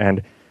RAID mode,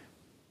 and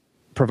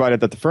provided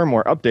that the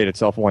firmware update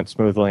itself went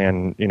smoothly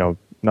and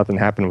nothing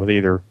happened with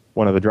either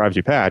one of the drives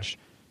you patched,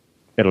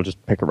 it'll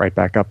just pick it right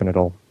back up and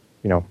it'll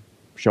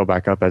show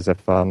back up as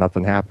if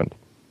nothing happened.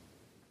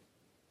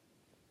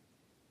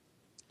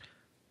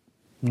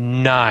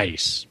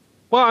 Nice.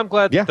 Well, I'm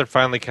glad that they're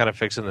finally kind of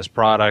fixing this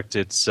product.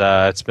 It's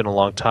been a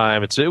long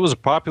time. It was a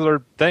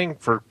popular thing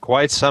for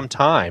quite some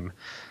time.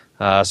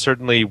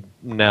 Certainly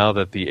now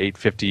that the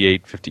 850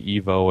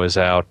 Evo is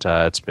out,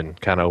 it's been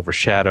kind of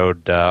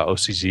overshadowed.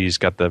 OCZ's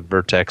got the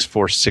Vertex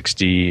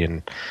 460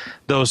 and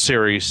those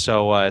series,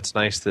 so it's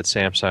nice that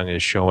Samsung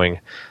is showing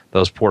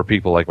those poor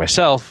people like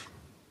myself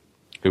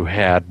who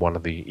had one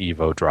of the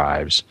Evo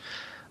drives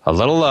a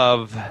little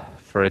love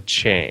for a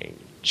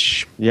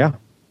change. Yeah.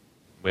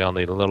 We all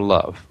need a little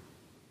love.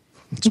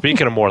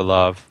 Speaking of more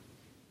love,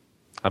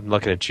 I'm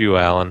looking at you,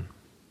 Alan,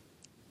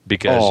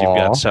 because you've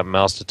got something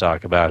else to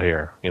talk about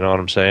here. You know what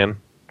I'm saying?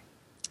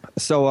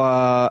 So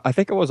I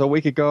think it was a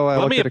week ago.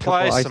 Let me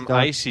apply some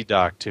Icy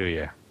Dock to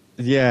you.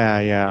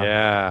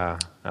 Yeah.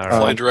 All right.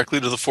 Fly directly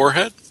to the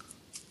forehead?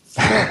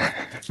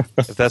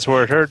 If that's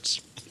where it hurts.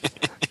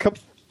 A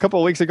couple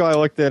of weeks ago, I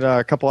looked at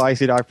a couple of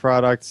Icy Dock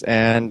products,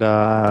 and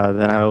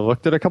then I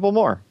looked at a couple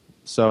more.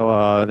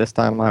 So this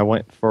time I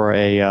went for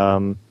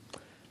a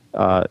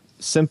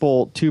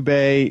simple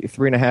 2-bay,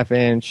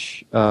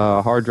 3.5-inch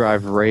hard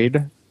drive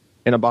RAID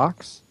in a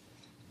box,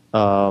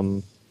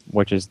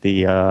 which is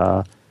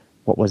the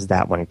what was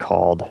that one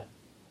called?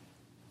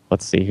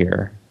 Let's see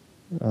here,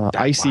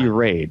 Icy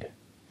RAID.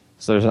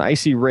 So there's an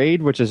Icy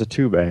RAID, which is a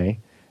 2-bay,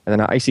 and then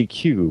an Icy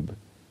Cube,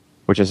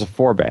 which is a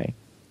 4-bay.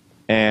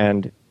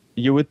 And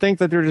you would think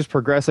that they're just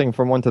progressing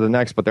from one to the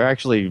next, but they're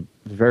actually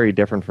very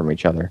different from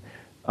each other.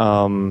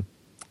 The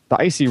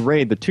Icy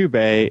RAID, the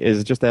 2-bay,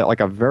 is just like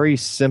a very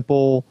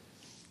simple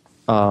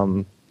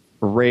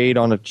RAID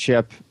on a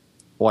chip,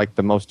 like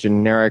the most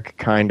generic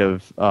kind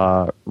of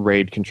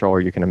RAID controller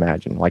you can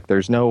imagine. Like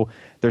there's no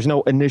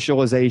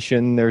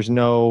initialization, there's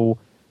no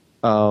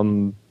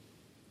none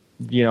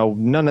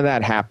of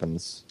that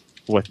happens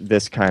with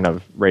this kind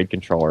of RAID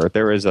controller.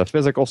 There is a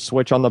physical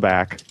switch on the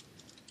back.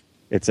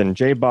 It's in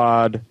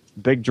JBOD,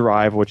 big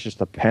drive, which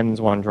just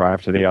appends one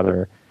drive to the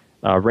other.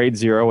 RAID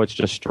 0, which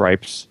just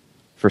stripes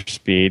for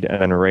speed,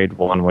 and then RAID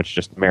 1, which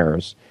just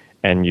mirrors.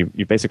 And you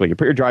basically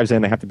put your drives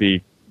in. They have to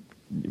be,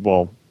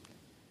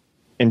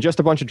 in just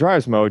a bunch of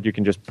drives mode, you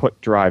can just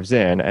put drives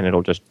in, and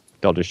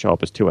they'll just show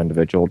up as two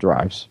individual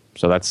drives.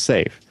 So that's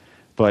safe.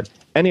 But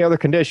any other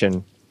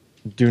condition,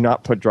 do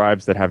not put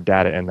drives that have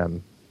data in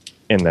them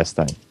in this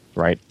thing,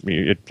 right?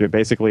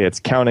 Basically, it's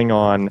counting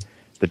on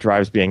the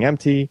drives being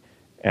empty,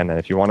 and then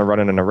if you want to run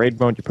it in a RAID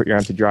mode, you put your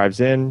empty drives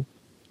in,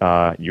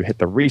 you hit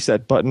the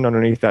reset button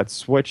underneath that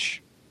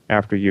switch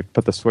after you've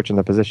put the switch in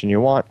the position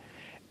you want,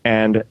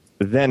 and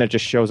then it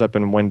just shows up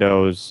in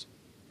Windows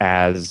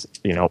as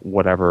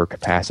whatever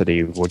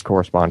capacity would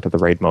correspond to the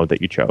RAID mode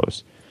that you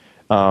chose.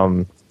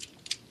 And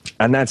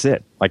that's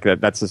it. Like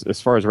that's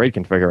as far as RAID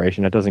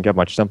configuration, it doesn't get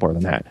much simpler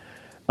than that.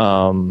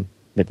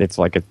 It's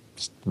like a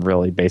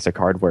really basic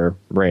hardware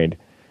RAID.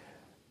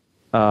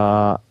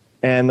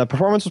 And the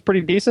performance was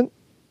pretty decent.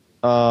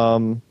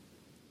 Let's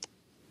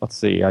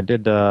see. I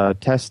did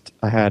test.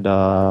 I had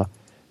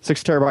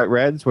 6 terabyte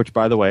RAIDs, which,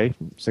 by the way,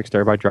 6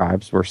 terabyte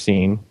drives were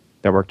seen.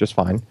 That worked just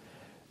fine.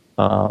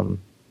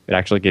 It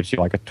actually gives you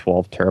like a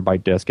 12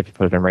 terabyte disk if you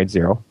put it in RAID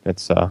 0.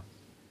 It's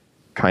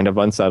kind of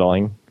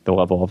unsettling, the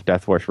level of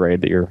Death Wish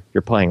RAID that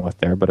you're playing with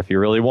there. But if you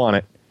really want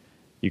it,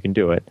 you can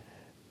do it.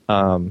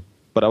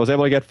 But I was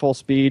able to get full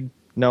speed,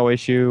 no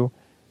issue.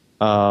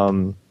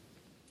 Let's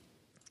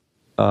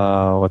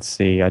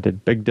see. I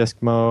did big disk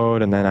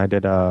mode, and then I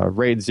did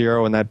RAID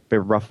 0, and that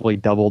roughly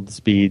doubled the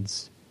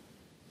speeds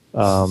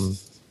of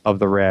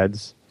the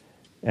RAIDs.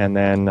 And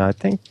then I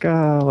think,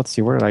 let's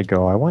see, where did I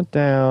go? I went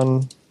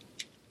down.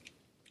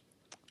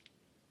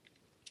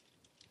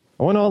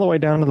 I went all the way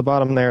down to the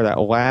bottom there. That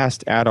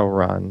last Atto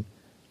run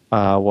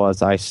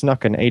I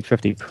snuck an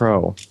 850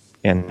 Pro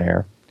in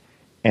there.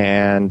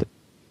 And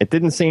it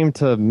didn't seem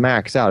to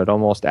max out. It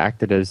almost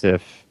acted as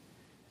if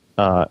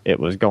it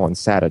was going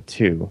SATA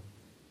 2.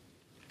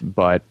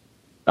 But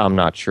I'm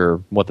not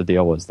sure what the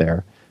deal was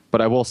there.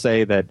 But I will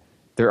say that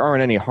there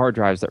aren't any hard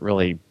drives that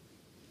really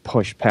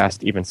push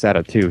past even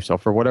SATA 2. So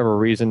for whatever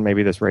reason,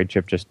 maybe this RAID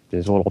chip just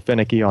is a little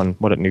finicky on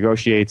what it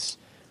negotiates.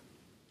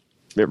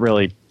 It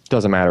really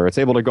doesn't matter. It's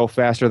able to go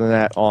faster than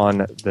that on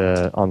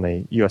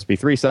the USB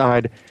 3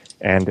 side,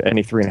 and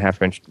any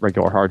 3.5-inch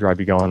regular hard drive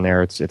you go on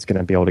there, it's going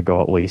to be able to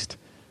go at least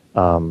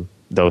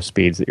those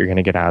speeds that you're going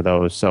to get out of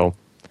those. So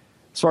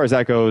as far as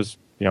that goes,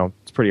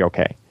 it's pretty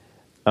okay.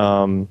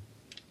 Now,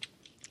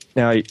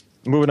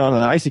 moving on to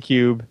the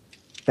IcyCube,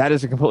 that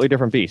is a completely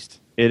different beast.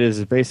 It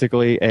is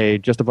basically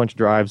just a bunch of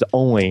drives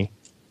only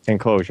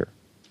enclosure.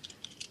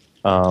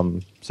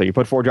 So you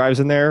put 4 drives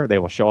in there, they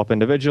will show up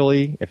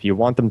individually. If you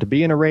want them to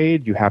be in a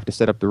RAID, you have to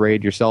set up the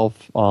RAID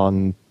yourself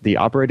on the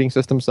operating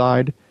system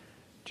side,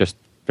 just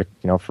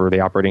for the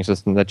operating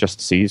system that just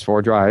sees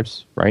 4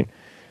 drives, right?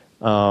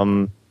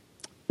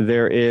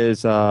 There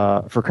is,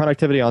 for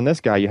connectivity on this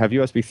guy, you have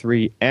USB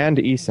 3 and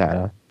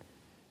eSATA.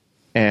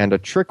 And a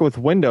trick with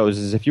Windows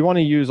is if you want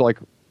to use like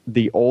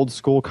the old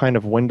school kind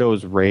of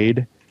Windows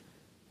RAID,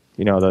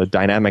 the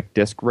dynamic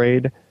disk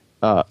RAID,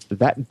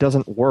 that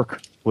doesn't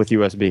work with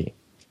USB.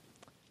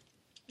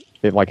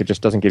 It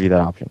just doesn't give you that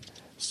option.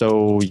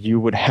 So you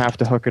would have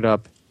to hook it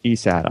up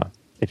eSATA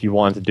if you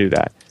wanted to do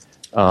that.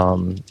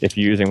 If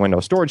you're using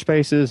Windows storage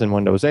spaces and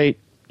Windows 8,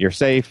 you're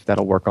safe.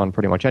 That'll work on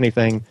pretty much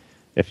anything.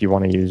 If you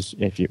want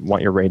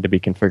your RAID to be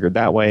configured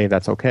that way,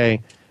 that's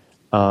okay.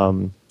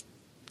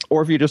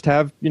 Or if you just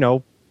have,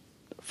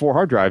 4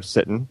 hard drives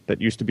sitting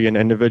that used to be in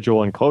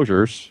individual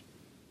enclosures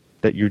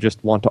that you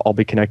just want to all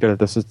be connected to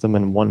the system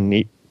in one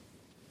neat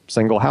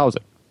single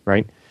housing,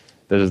 right?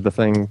 This is the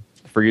thing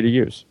for you to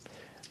use.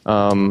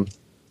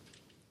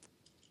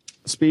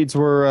 Speeds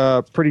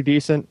were pretty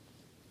decent.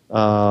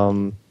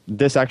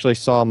 This actually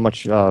saw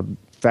much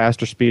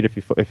faster speed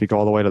if you go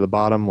all the way to the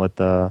bottom with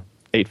the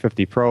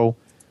 850 Pro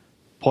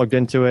plugged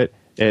into it.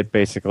 It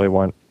basically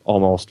went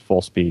almost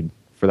full speed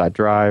for that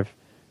drive.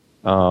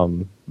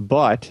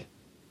 But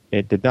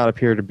it did not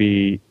appear to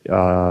be,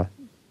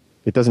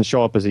 it doesn't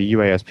show up as a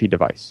UASP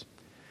device.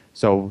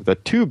 So the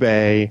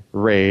 2-bay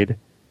RAID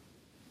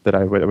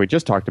that we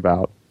just talked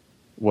about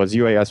was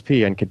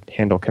UASP and could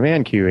handle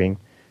command queuing.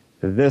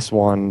 This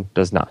one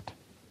does not.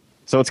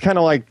 So it's kind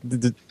of like,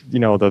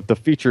 the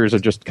features are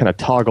just kind of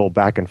toggle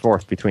back and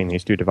forth between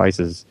these 2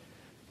 devices,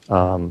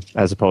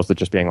 as opposed to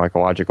just being like a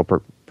logical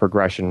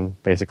progression,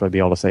 basically be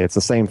able to say it's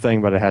the same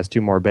thing, but it has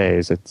 2 more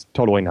bays. It's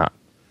totally not.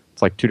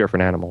 It's like 2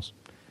 different animals.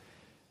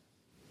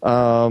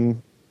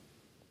 And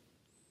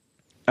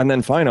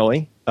then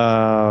finally,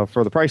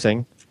 for the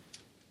pricing,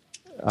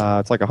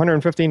 it's like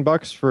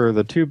 $115 for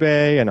the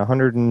 2-bay and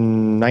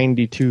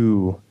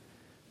 $192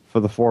 for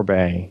the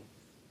 4-bay.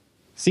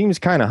 Seems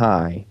kind of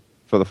high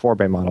for the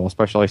 4-bay model,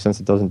 especially since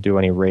it doesn't do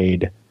any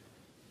RAID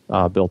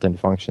built-in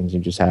functions. You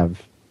just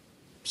have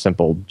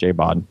simple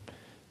JBOD.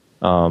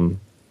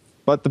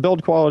 But the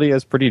build quality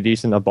is pretty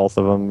decent of both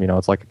of them.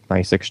 It's like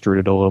nice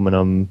extruded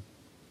aluminum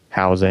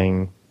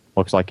housing.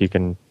 Looks like you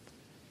can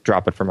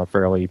drop it from a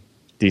fairly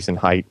decent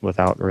height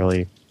without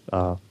really,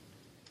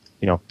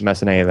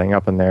 messing anything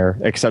up in there.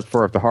 Except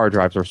for if the hard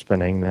drives are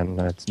spinning, then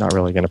it's not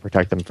really going to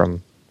protect them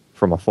from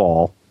a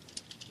fall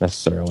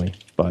necessarily.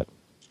 But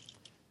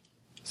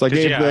so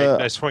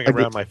I swing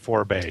around my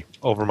 4-bay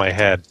over my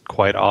head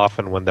quite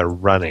often when they're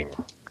running.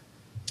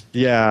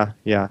 Yeah.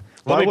 Well,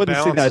 Let I wouldn't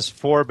me see balance that.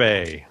 this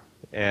 4-bay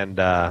and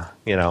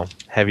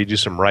have you do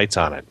some writes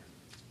on it.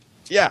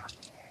 Yeah.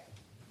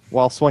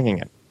 While swinging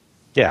it.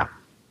 Yeah.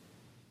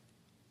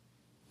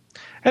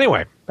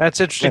 Anyway, that's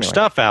interesting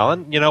stuff,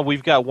 Alan.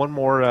 We've got one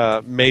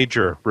more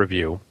major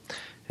review,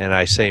 and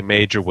I say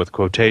major with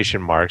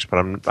quotation marks, but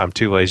I'm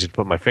too lazy to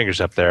put my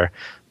fingers up there.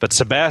 But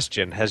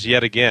Sebastian has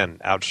yet again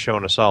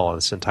outshone us all on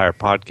this entire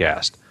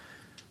podcast.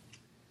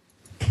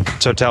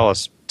 So tell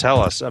us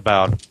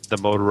about the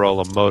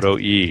Motorola Moto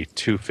E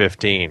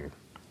 215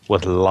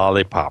 with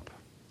Lollipop.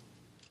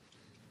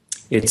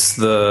 It's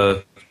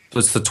the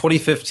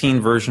 2015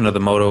 version of the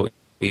Moto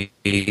E.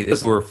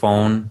 This is a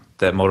phone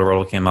that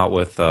Motorola came out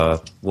with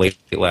late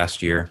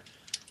last year.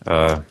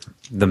 The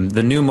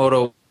new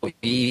Moto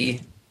E,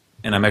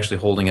 and I'm actually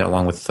holding it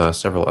along with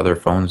several other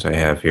phones I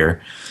have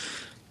here.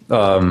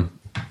 The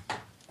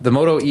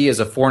Moto E is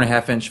a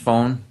 4.5-inch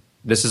phone.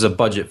 This is a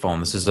budget phone.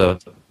 This is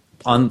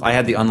I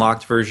had the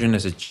unlocked version.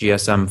 It's a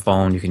GSM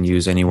phone you can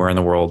use anywhere in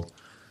the world.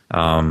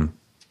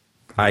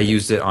 I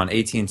used it on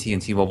AT&T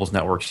and T-Mobile's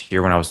networks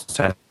here when I was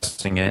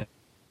testing it.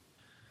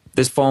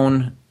 This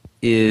phone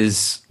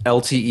is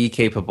LTE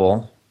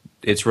capable.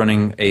 It's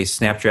running a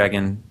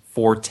Snapdragon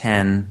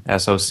 410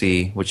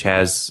 SoC, which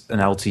has an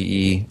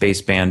LTE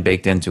baseband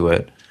baked into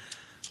it.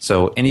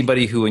 So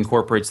anybody who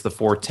incorporates the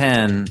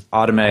 410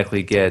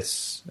 automatically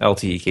gets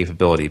LTE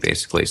capability,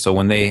 basically. So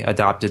when they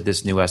adopted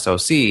this new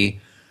SoC,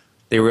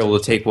 they were able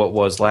to take what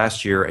was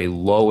last year a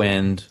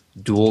low-end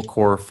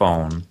dual-core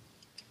phone,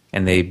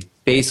 and they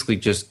basically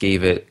just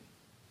gave it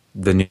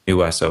the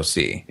new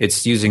SoC.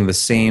 It's using the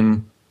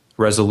same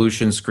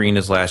resolution screen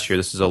as last year.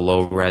 This is a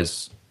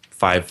low-res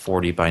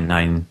 540 by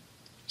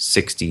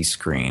 960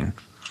 screen.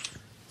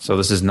 So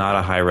this is not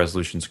a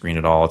high-resolution screen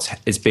at all.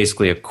 It's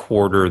basically a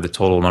quarter the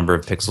total number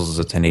of pixels as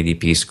a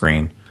 1080p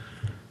screen.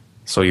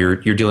 So you're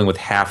dealing with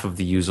half of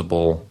the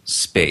usable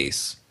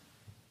space.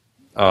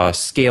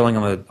 Scaling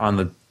on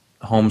the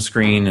home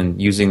screen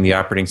and using the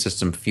operating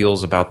system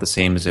feels about the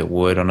same as it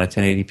would on a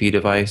 1080p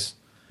device,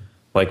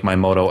 like my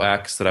Moto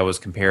X that I was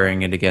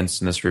comparing it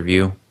against in this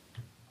review.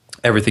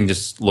 Everything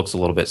just looks a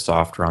little bit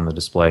softer on the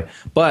display.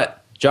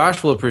 But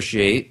Josh will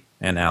appreciate,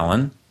 and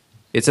Alan,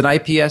 It's an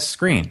IPS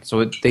screen,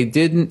 so they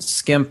didn't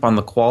skimp on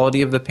the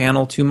quality of the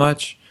panel too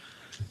much.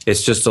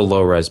 It's just a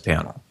low-res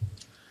panel.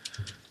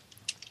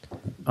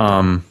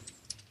 And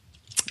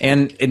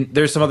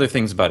there's some other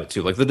things about it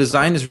too. Like the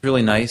design is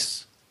really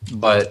nice,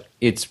 but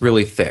it's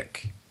really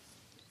thick.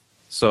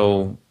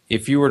 So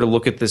if you were to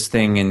look at this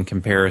thing in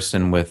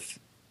comparison with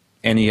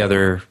any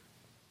other,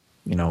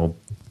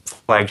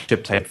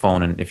 flagship type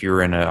phone, and if you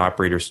were in an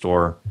operator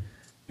store,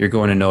 you're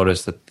going to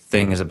notice that the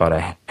thing is about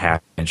a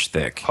half-inch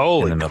thick.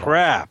 Holy in the middle.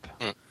 crap!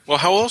 Well,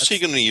 how else are you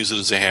going to use it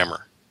as a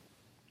hammer?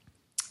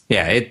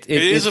 Yeah, it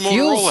is a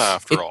feels, Motorola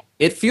after all.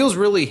 It feels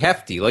really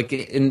hefty. Like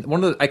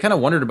I kind of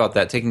wondered about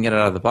that taking it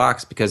out of the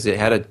box because it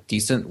had a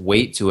decent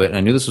weight to it, and I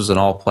knew this was an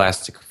all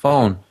plastic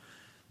phone.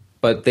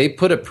 But they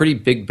put a pretty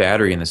big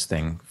battery in this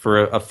thing.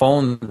 For a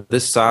phone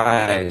this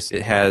size,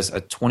 it has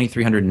a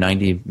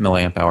 2390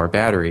 milliamp hour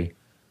battery,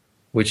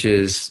 which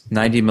is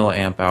 90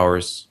 milliamp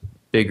hours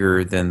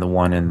bigger than the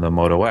one in the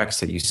Moto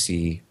X that you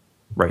see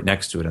right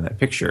next to it in that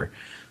picture.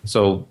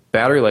 So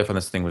battery life on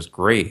this thing was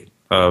great.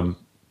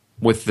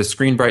 With the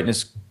screen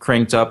brightness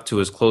cranked up to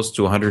as close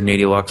to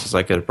 180 lux as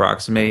I could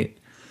approximate,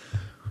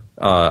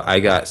 I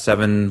got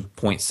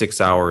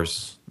 7.6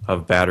 hours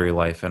of battery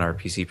life in our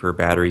PC per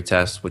battery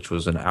test, which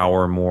was an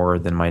hour more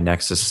than my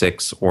Nexus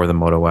 6 or the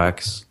Moto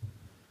X.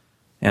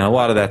 And a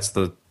lot of that's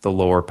the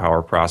lower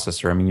power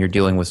processor. I mean, you're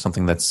dealing with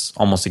something that's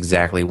almost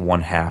exactly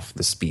one half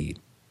the speed.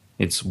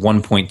 It's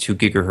 1.2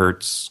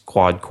 gigahertz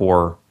quad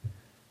core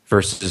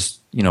versus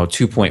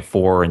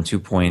 2.4 and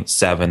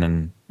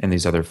 2.7 in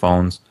these other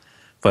phones.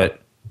 But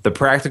the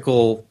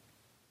practical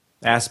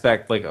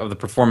aspect, like of the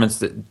performance,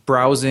 that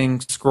browsing,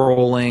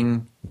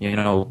 scrolling,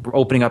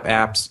 opening up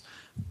apps,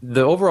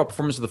 the overall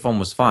performance of the phone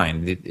was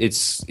fine.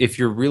 It's if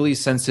you're really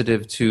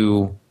sensitive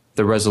to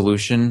the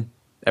resolution,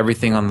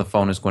 everything on the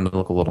phone is going to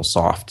look a little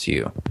soft to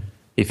you.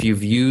 If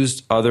you've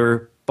used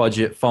other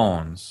budget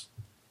phones,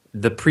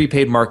 the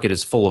prepaid market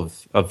is full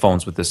of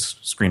phones with this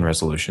screen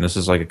resolution. This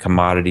is like a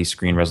commodity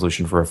screen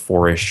resolution for a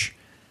 4-ish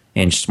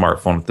inch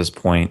smartphone at this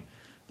point.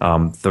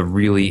 The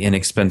really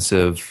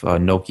inexpensive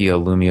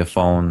Nokia Lumia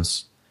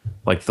phones,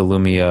 like the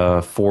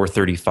Lumia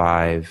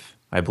 435,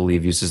 I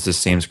believe, uses the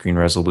same screen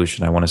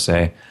resolution, I want to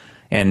say.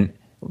 And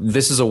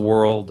this is a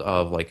world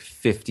of like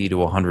 $50 to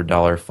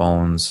 $100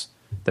 phones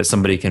that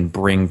somebody can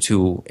bring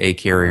to a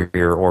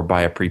carrier or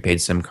buy a prepaid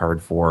SIM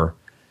card for.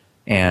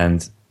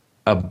 And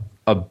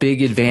a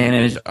big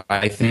advantage,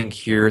 I think,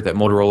 here that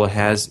Motorola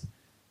has,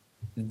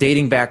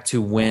 dating back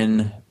to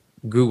when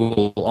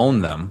Google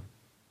owned them,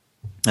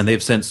 and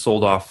they've since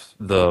sold off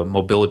the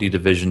mobility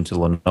division to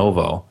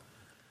Lenovo,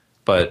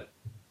 but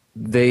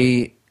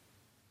they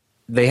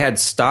had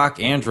stock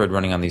Android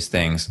running on these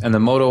things. And the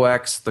Moto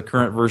X, the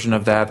current version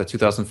of that, the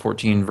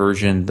 2014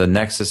 version, the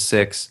Nexus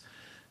 6,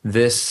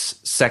 this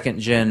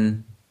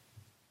second-gen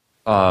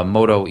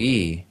Moto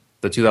E,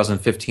 the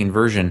 2015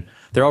 version,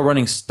 they're all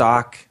running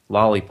stock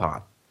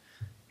Lollipop.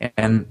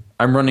 And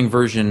I'm running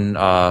version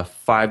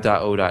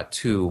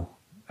 5.0.2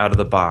 out of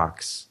the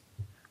box,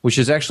 which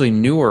is actually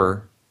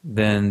newer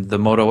than the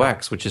Moto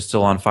X, which is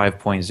still on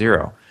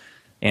 5.0.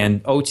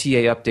 And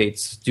OTA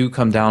updates do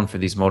come down for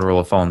these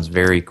Motorola phones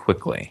very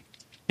quickly.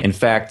 In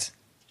fact,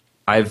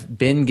 I've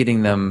been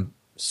getting them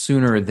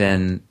sooner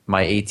than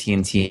my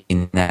AT&T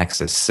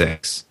Nexus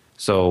 6.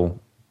 So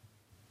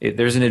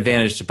there's an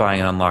advantage to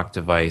buying an unlocked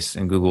device,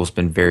 and Google's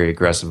been very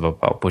aggressive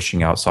about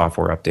pushing out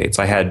software updates.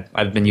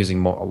 I've been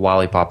using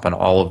Lollipop on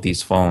all of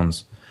these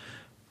phones.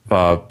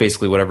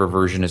 Basically, whatever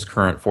version is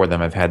current for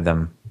them, I've had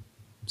them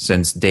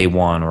since day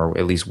one or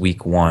at least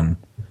week one.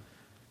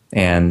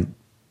 And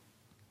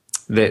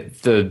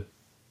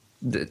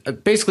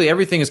basically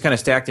everything is kind of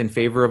stacked in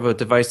favor of a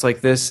device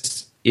like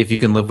this. If you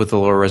can live with a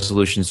lower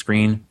resolution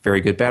screen,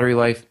 very good battery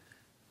life,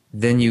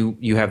 then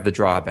you have the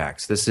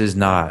drawbacks. This is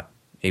not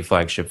a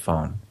flagship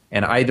phone.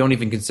 And I don't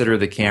even consider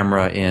the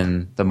camera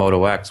in the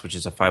Moto X, which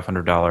is a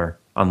 $500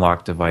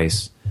 unlocked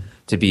device,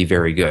 to be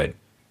very good.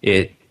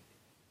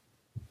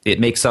 It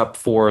makes up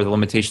for the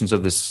limitations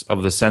of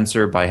the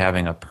sensor by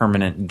having a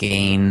permanent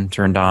gain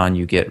turned on.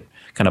 You get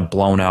kind of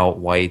blown out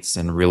whites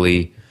and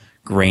really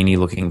grainy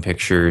looking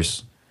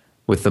pictures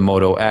with the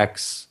Moto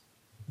X.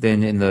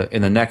 Then in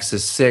the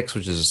Nexus 6,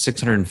 which is a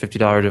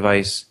 $650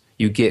 device,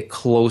 you get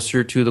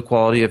closer to the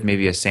quality of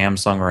maybe a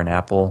Samsung or an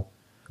Apple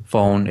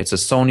phone. It's a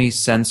Sony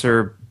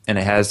sensor, and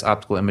it has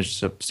optical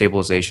image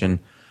stabilization,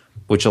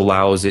 which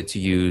allows it to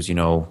use,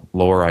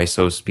 lower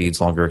ISO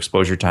speeds, longer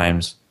exposure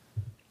times.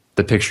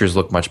 The pictures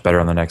look much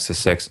better on the Nexus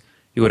 6.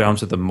 You go down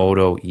to the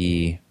Moto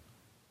E,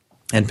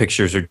 and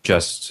pictures are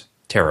just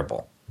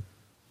terrible.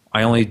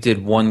 I only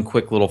did one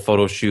quick little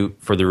photo shoot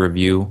for the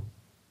review,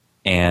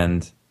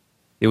 and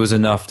it was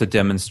enough to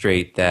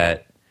demonstrate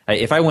that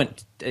if I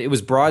went, it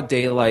was broad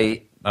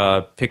daylight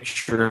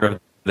picture of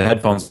the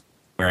headphones I'm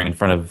wearing in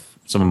front of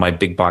some of my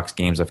big box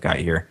games I've got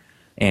here.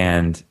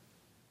 And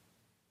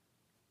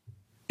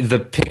the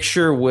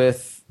picture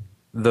with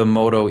the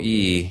Moto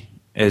E,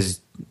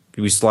 as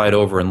we slide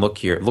over and look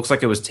here, it looks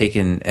like it was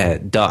taken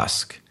at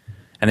dusk.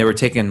 and they were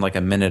taken like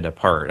a minute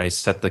apart. I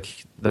set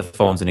the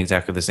phones in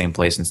exactly the same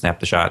place and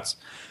snapped the shots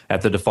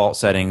at the default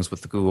settings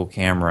with the Google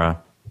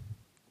camera,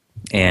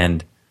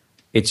 and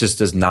it just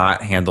does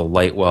not handle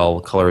light well.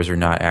 Colors are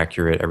not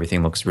accurate.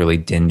 Everything looks really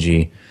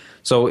dingy.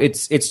 So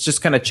it's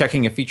just kind of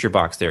checking a feature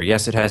box there.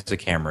 Yes, it has a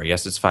camera.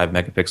 Yes, it's 5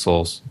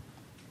 megapixels.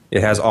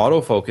 It has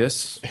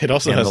autofocus. It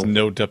also has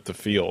no depth of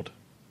field.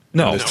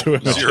 No,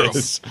 zero.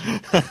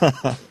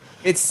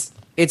 It's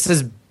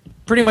as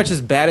pretty much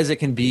as bad as it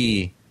can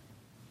be,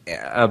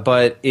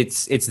 but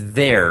it's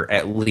there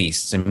at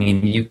least. I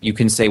mean, you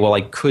can say, well,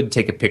 I could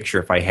take a picture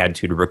if I had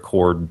to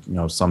record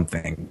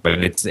something,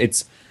 but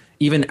it's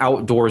even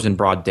outdoors in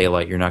broad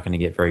daylight, you're not going to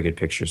get very good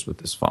pictures with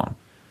this phone.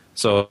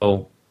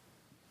 So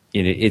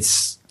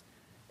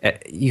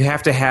you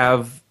have to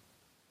have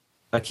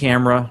a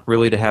camera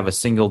really to have a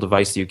single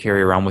device that you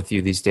carry around with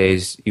you these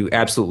days. You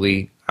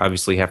absolutely,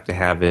 obviously, have to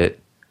have it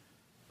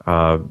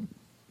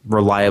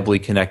reliably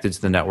connected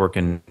to the network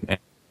and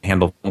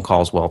handle phone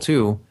calls well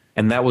too.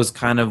 And that was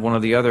kind of one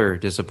of the other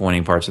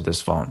disappointing parts of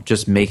this phone.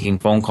 Just making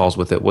phone calls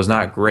with it was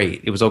not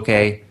great. It was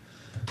okay,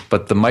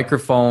 but the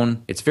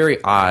microphone, it's very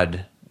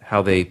odd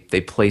how they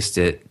placed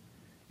it.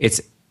 It's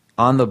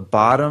on the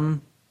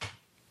bottom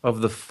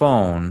of the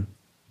phone,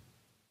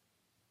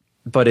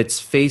 but it's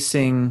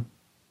facing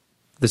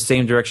the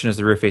same direction as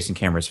the rear-facing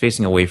camera. It's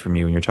facing away from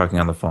you when you're talking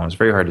on the phone. It's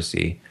very hard to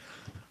see.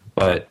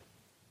 But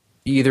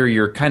either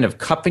you're kind of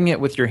cupping it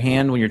with your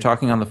hand when you're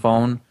talking on the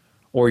phone,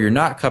 or you're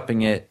not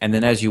cupping it, and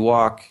then as you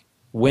walk,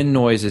 wind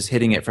noise is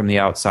hitting it from the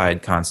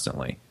outside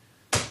constantly.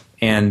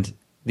 And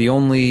the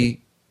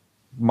only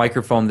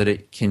microphone that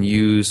it can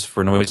use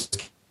for noise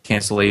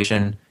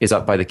cancellation is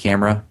up by the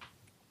camera.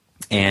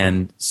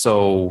 And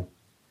so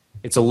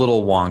it's a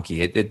little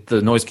wonky.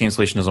 The noise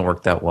cancellation doesn't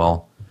work that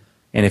well.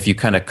 And if you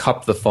kind of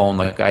cup the phone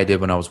like I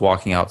did when I was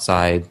walking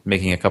outside,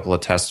 making a couple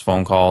of test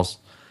phone calls,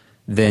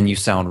 then you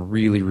sound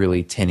really,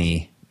 really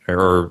tinny,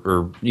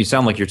 or you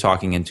sound like you're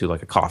talking into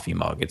like a coffee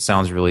mug. It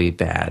sounds really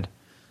bad.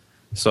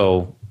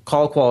 So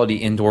call quality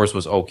indoors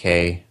was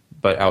okay,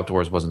 but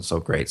outdoors wasn't so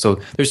great. So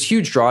there's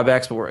huge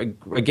drawbacks, but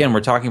we're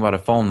talking about a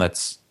phone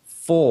that's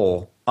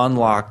full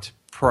unlocked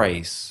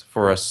price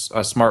for a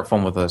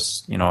smartphone with a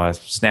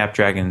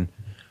Snapdragon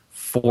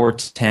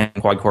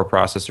 410 quad-core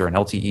processor, an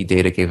LTE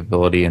data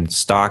capability, and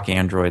stock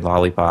Android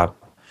Lollipop.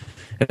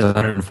 It's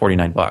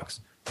 $149.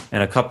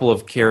 And a couple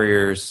of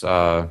carriers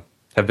have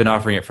been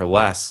offering it for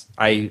less.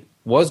 I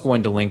was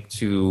going to link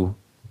to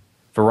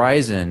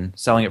Verizon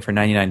selling it for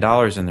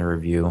 $99 in the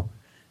review,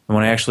 and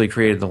when I actually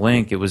created the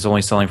link, it was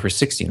only selling for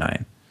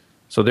 $69.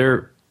 So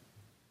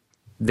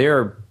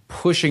they're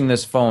pushing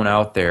this phone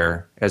out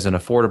there as an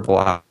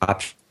affordable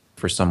option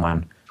for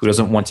someone who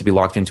doesn't want to be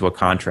locked into a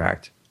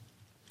contract.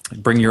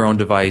 Bring your own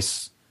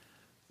device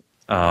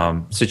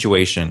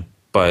situation,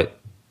 but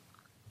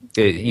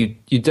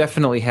you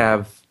definitely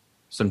have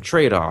some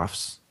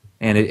trade-offs,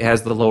 and it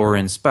has the lower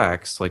end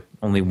specs, like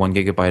only 1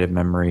 gigabyte of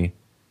memory,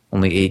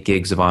 only 8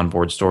 gigs of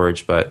onboard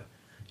storage, but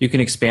you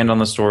can expand on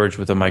the storage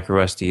with a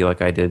micro SD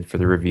like I did for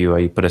the review.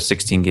 I put a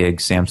 16 gig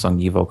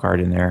Samsung Evo card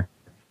in there,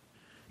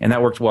 and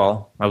that worked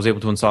well. I was able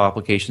to install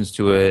applications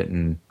to it,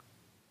 and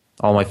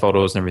all my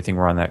photos and everything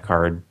were on that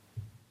card.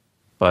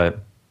 But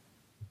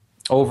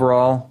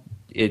overall,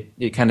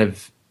 it kind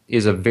of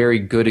is a very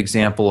good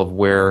example of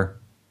where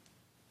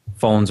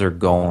phones are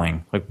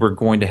going. Like, we're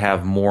going to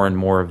have more and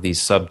more of these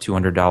sub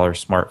 $200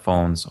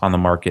 smartphones on the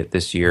market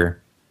this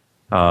year.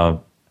 I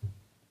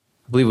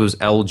believe it was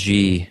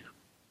LG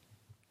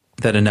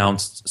that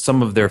announced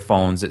some of their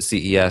phones at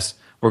CES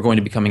were going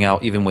to be coming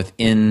out even with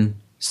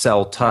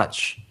in-cell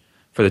touch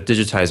for the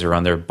digitizer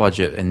on their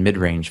budget and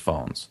mid-range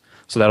phones.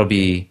 So that'll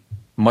be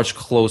much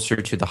closer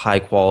to the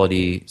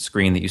high-quality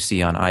screen that you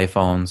see on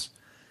iPhones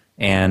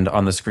and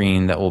on the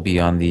screen that will be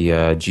on the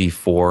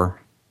G4,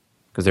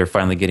 because they're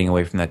finally getting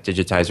away from that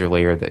digitizer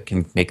layer that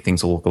can make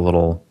things look a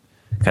little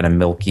kind of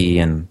milky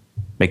and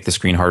make the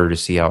screen harder to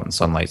see out in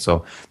sunlight.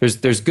 So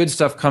there's good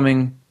stuff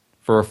coming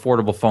for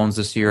affordable phones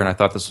this year, and I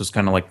thought this was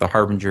kind of like the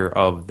harbinger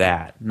of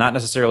that. Not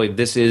necessarily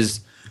this is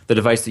the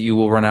device that you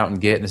will run out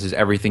and get, and this is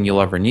everything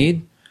you'll ever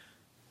need,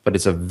 but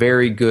it's a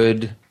very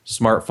good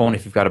smartphone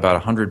if you've got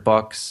about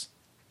 $100,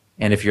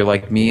 and if you're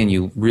like me and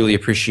you really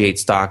appreciate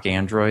stock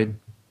Android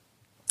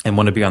and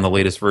want to be on the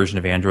latest version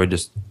of Android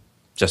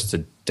just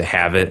to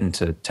have it and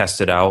to test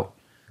it out.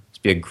 It's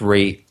be a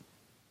great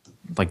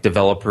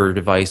developer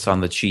device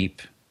on the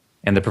cheap,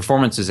 and the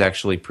performance is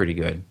actually pretty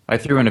good. I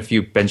threw in a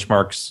few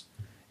benchmarks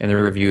in the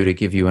review to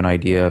give you an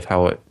idea of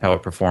how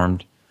it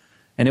performed,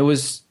 and it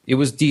was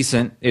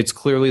decent. It's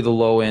clearly the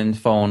low end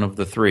phone of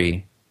the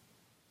three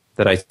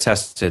that I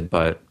tested,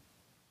 but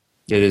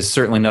it is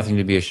certainly nothing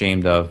to be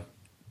ashamed of.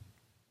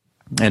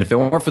 And if it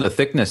weren't for the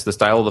thickness, the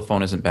style of the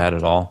phone isn't bad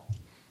at all.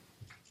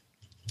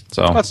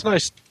 So that's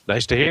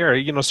nice to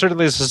hear.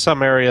 Certainly this is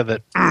some area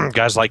that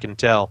guys like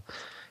Intel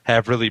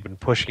have really been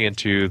pushing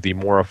into the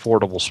more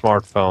affordable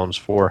smartphones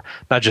for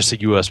not just the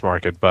U.S.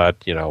 market,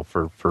 but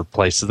for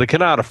places that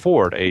cannot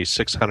afford a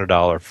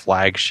 $600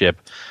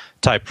 flagship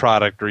type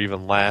product or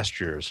even last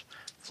year's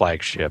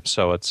flagship.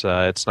 So it's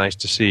nice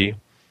to see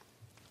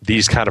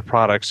these kind of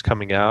products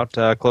coming out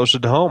closer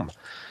to home.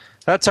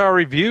 That's our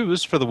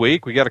reviews for the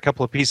week. We got a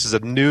couple of pieces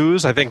of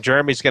news. I think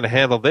Jeremy's going to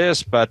handle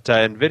this, but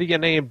NVIDIA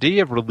and AMD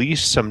have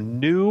released some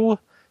new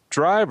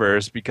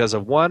drivers because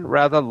of one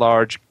rather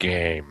large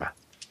game.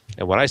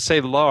 And when I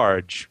say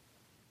large,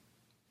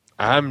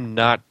 I'm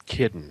not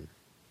kidding.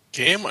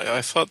 Game?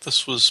 I thought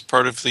this was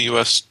part of the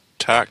U.S.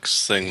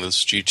 tax thing,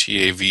 this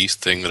GTA V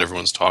thing that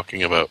everyone's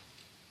talking about.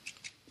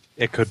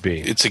 It could be.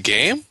 It's a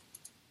game?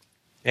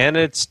 And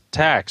it's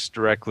taxed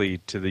directly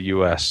to the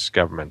U.S.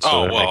 government.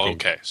 So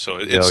okay. So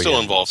it still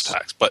involves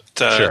tax. But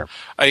sure.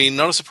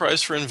 Not a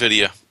surprise for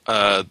NVIDIA.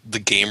 The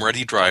Game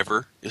Ready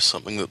driver is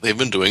something that they've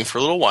been doing for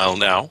a little while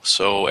now.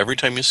 So every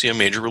time you see a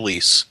major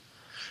release,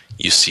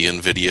 you see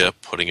NVIDIA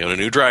putting out a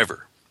new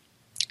driver.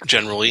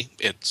 Generally,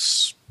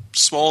 it's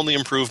small in the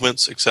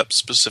improvements, except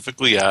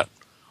specifically at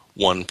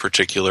one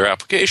particular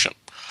application.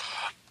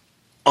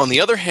 On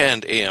the other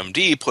hand,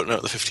 AMD putting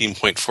out the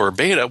 15.4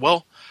 beta,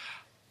 well,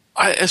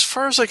 as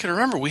far as I can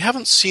remember, we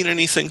haven't seen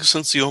anything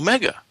since the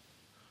Omega.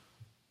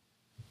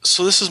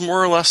 So this is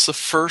more or less the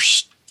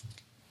first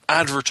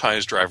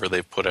advertised driver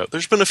they've put out.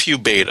 There's been a few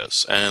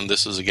betas, and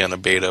this is again a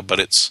beta, but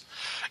it's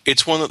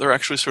one that they're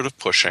actually sort of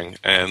pushing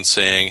and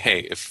saying,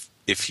 hey,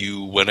 if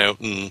you went out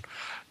and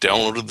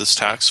downloaded this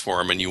tax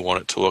form and you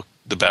want it to look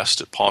the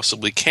best it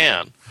possibly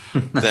can,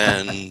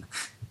 then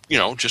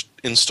just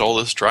install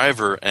this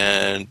driver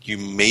and you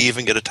may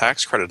even get a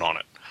tax credit on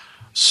it.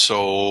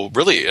 So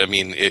really, I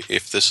mean,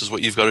 if this is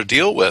what you've got to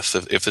deal with,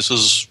 if this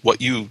is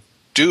what you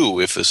do,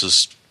 if this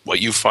is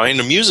what you find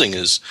amusing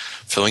is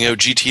filling out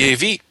GTA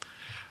V,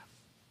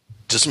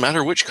 doesn't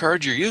matter which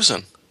card you're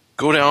using.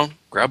 Go down,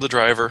 grab the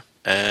driver,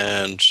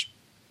 and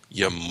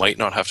you might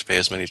not have to pay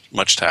as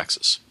much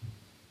taxes.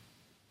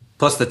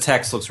 Plus, the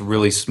text looks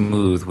really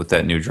smooth with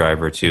that new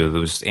driver, too. It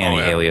was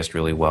anti-aliased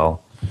really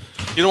well.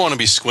 You don't want to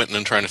be squinting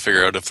and trying to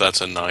figure out if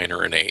that's a 9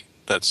 or an 8.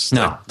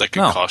 That could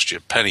cost you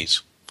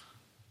pennies.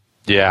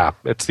 Yeah,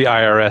 it's the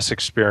IRS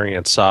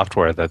Experience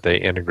software that they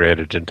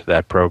integrated into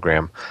that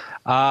program.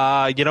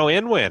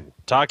 InWin,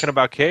 talking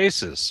about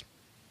cases.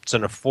 It's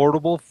an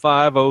affordable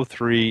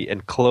 503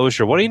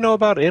 enclosure. What do you know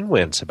about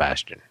InWin,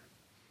 Sebastian?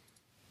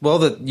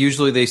 Well,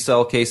 usually they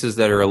sell cases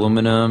that are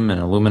aluminum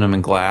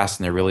and glass,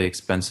 and they're really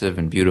expensive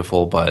and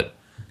beautiful, but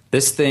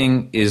this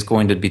thing is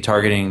going to be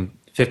targeting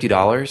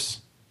 $50,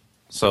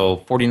 so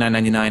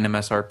 $49.99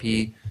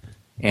 MSRP,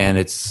 and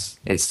it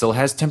still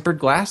has tempered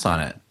glass on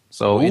it.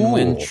 So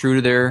InWin, true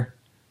to their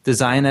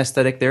design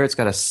aesthetic there, it's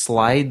got a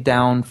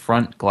slide-down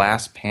front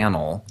glass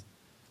panel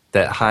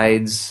that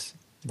hides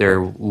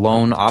their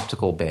lone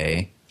optical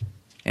bay.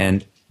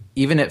 And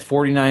even at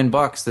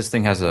 $49, this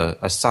thing has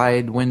a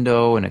side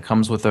window, and it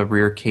comes with a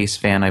rear case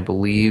fan, I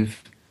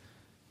believe.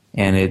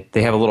 And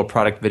they have a little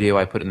product video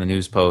I put in the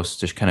news post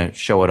to kind of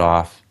show it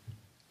off.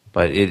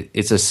 But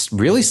it's a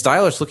really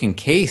stylish-looking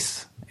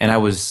case, and I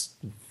was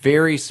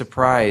very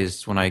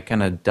surprised when I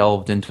kind of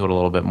delved into it a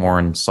little bit more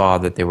and saw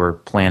that they were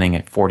planning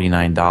at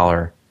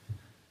 $49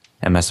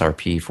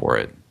 MSRP for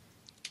it.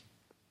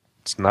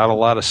 It's not a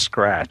lot of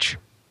scratch.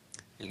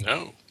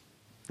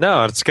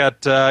 No, it's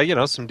got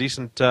some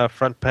decent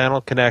front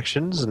panel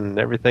connections and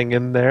everything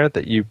in there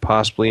that you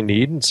possibly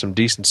need, and some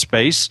decent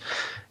space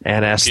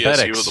and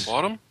aesthetics. PSU at the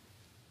bottom?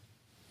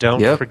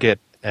 Don't forget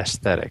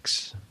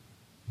aesthetics.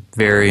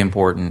 Very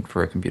important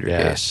for a computer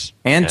case.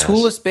 And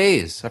toolless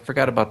bays. I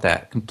forgot about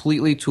that.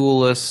 Completely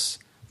toolless.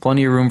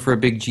 Plenty of room for a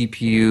big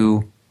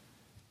GPU.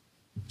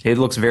 It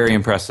looks very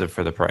impressive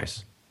for the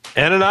price.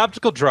 And an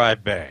optical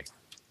drive bay.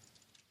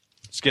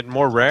 It's getting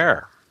more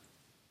rare.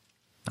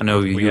 I know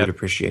you would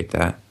appreciate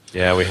that.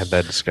 Yeah, we had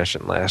that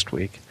discussion last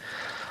week.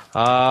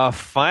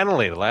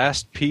 Finally,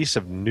 last piece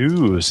of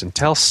news.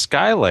 Intel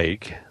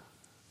Skylake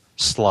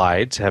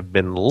slides have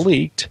been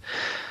leaked.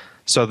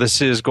 So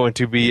this is going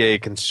to be a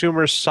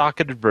consumer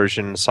socketed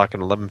version,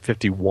 socket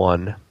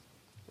 1151.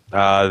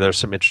 There's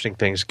some interesting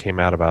things that came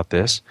out about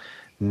this.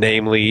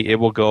 Namely, it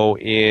will go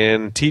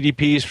in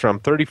TDPs from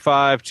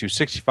 35 to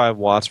 65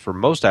 watts for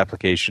most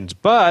applications,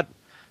 but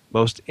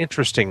most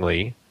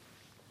interestingly,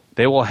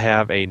 they will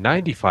have a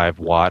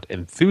 95-watt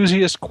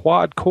enthusiast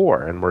quad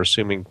core, and we're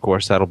assuming, of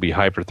course, that'll be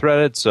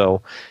hyper-threaded,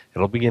 so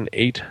it'll be an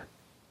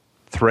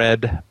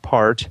 8-thread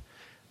part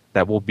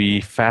that will be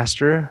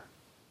faster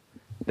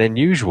than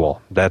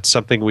usual. That's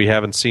something we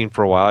haven't seen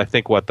for a while. I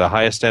think the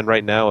highest end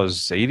right now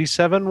is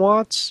 87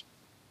 watts?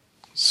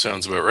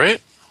 Sounds about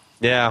right.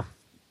 Yeah.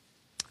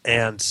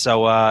 And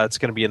so it's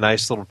going to be a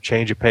nice little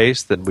change of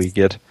pace that we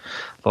get a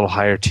little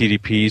higher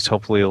TDPs,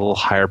 hopefully a little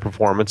higher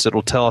performance.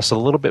 It'll tell us a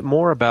little bit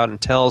more about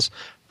Intel's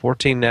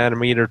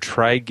 14-nanometer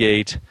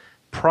Tri-Gate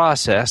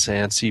process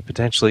and see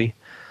potentially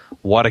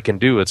what it can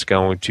do. It's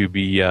going to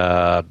be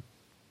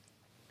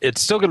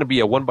it's still going to be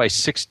a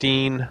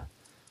 1x16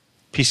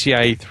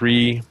 PCIe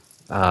 3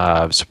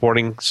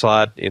 supporting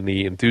slot in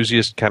the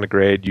enthusiast kind of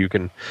grade. You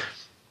can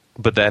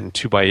put that in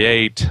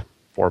 2x8,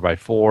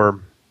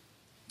 4x4,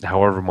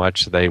 however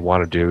much they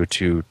want to do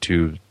to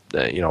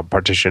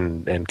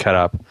partition and cut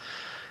up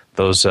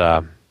those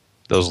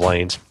those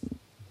lanes.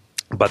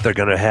 But they're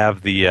going to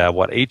have the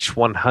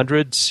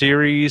H100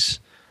 series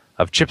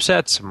of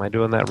chipsets. Am I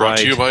doing that Brought right?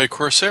 to you by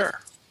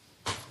Corsair.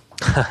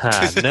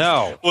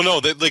 No. Well,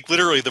 no, like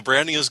literally, the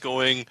branding is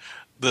going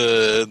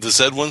the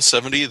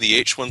Z170,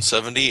 the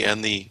H170,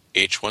 and the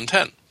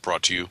H110.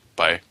 Brought to you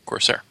by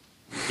Corsair.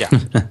 Yeah.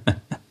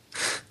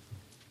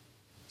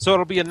 So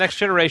it'll be a next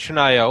generation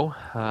I/O.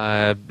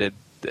 It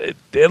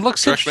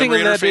looks Direct interesting Memory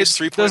in that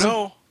Interface it doesn't-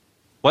 3.0.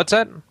 What's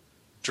that?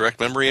 Direct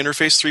Memory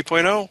Interface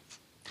 3.0.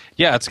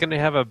 Yeah, it's going to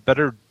have a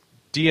better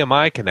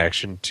DMI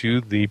connection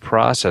to the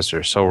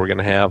processor, so we're going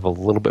to have a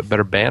little bit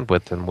better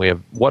bandwidth than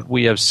what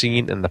we have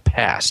seen in the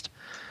past,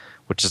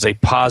 which is a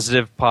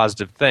positive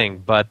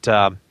thing. But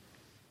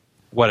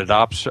it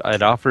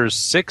offers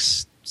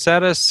 6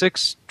 SATA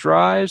 6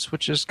 drives,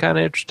 which is kind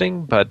of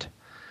interesting. But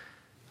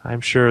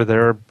I'm sure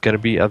there are going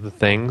to be other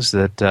things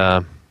that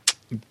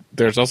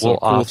There's also will a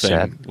cool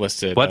offset. thing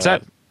listed. What's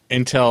that?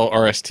 Intel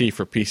RST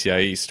for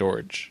PCIe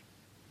storage.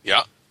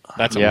 Yeah.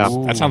 That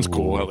sounds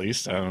cool, at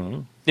least. I don't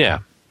know. Yeah.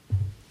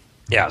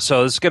 Yeah,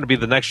 so this is going to be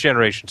the next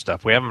generation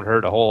stuff. We haven't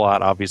heard a whole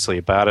lot, obviously,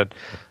 about it.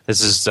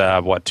 This is, 2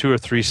 or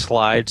 3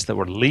 slides that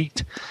were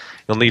leaked.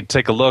 You'll need to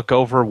take a look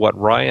over what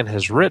Ryan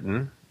has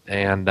written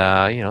and,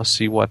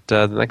 see what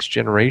the next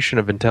generation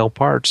of Intel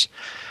parts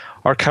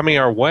are coming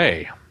our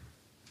way.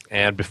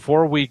 And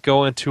before we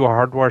go into our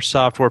hardware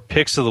software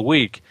picks of the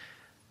week,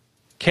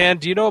 Ken,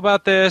 do you know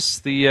about this?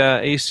 The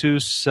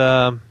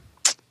Asus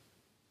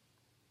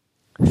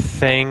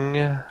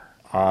thing?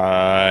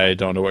 I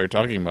don't know what you're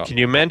talking about. Can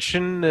you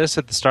mention this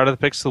at the start of the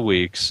picks of the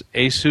weeks?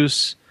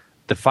 Asus,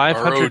 the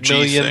 500 ROG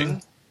million,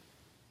 thing?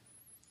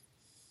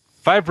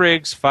 5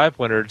 rigs, 5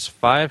 winners,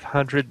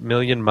 500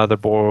 million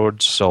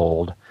motherboards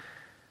sold.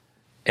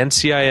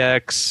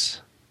 NCIX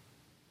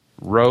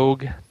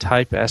Rogue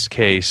Type S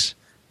case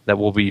that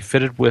will be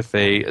fitted with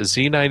a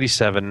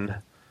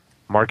Z97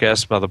 Mark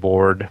S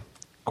motherboard,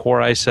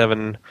 Core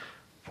i7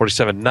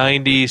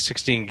 4790,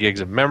 16 gigs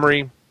of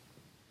memory,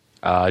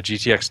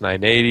 GTX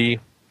 980,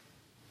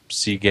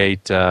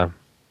 Seagate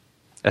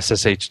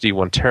SSHD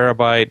 1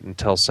 terabyte,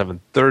 Intel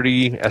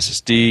 730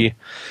 SSD.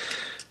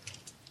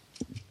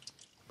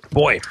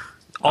 Boy,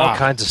 all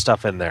kinds of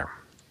stuff in there.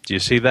 Do you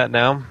see that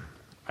now?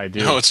 I do.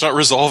 No, it's not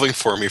resolving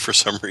for me for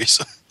some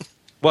reason.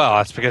 Well,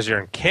 that's because you're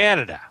in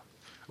Canada.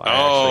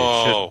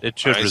 Oh, it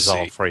should I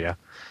resolve see. for you.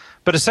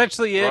 But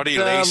essentially, it Ruddy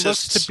looks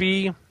racists.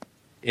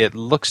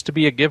 to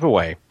be a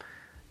giveaway.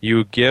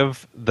 You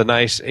give the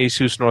nice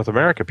Asus North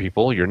America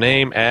people your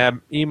name,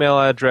 email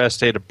address,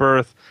 date of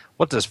birth.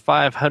 What does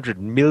 500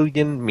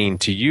 million mean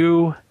to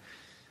you?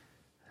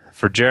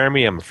 For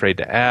Jeremy, I'm afraid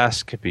to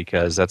ask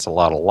because that's a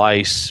lot of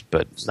lice,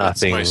 but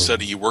nothing. That's my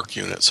SETI work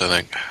units, I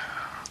think.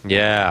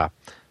 Yeah,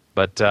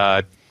 but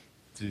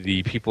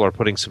the people are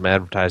putting some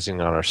advertising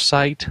on our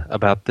site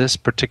about this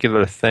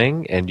particular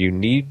thing, and you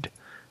need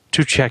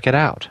to check it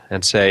out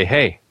and say,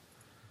 hey,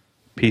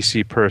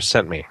 PC Per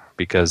sent me,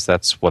 because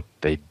that's what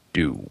they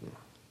do.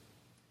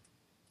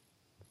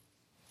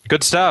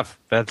 Good stuff.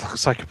 That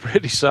looks like a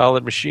pretty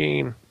solid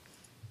machine.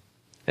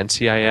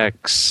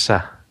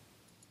 NCIX.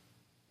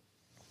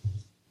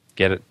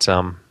 Get it?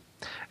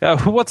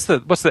 What's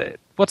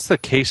the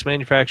case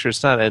manufacturer?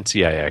 It's not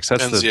NCIX.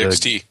 That's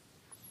NZXT.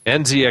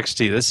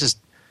 NZXT. This is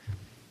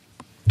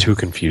too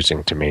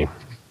confusing to me.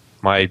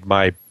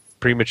 My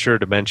premature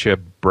dementia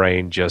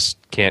brain just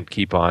can't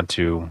keep on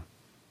to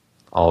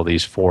all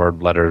these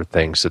 4-letter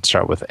things that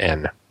start with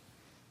N.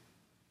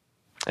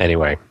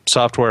 Anyway,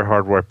 software,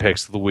 hardware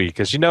picks of the week.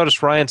 As you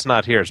notice, Ryan's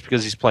not here. It's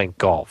because he's playing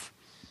golf.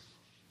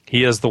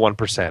 He is the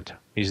 1%.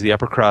 He's the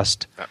upper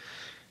crust.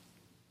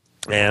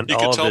 And You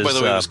all could of tell, by his,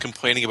 the way, he was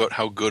complaining about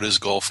how good his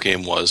golf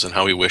game was and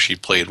how he wished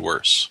he'd played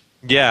worse.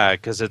 yeah,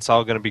 because it's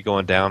all going to be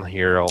going down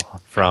here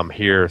from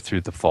here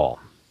through the fall.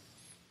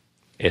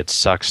 It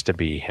sucks to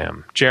be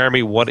him.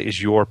 Jeremy, what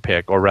is your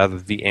pick, or rather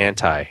the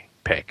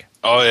anti-pick?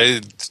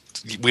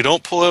 We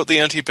don't pull out the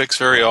anti-picks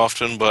very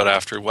often, but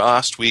after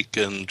last week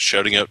and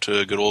shouting out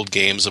to good old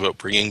games about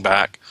bringing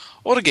back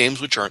a lot of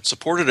games which aren't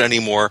supported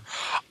anymore,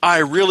 I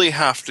really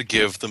have to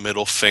give the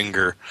middle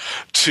finger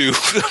to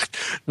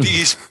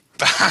these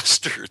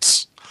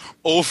bastards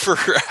over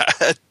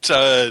at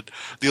the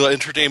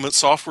Entertainment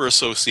Software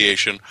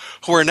Association,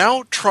 who are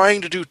now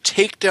trying to do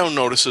takedown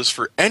notices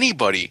for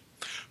anybody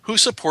who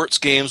supports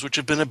games which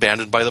have been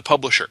abandoned by the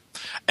publisher.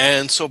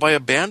 And so by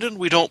abandoned,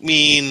 we don't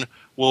mean,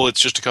 well, it's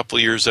just a couple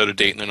of years out of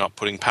date and they're not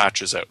putting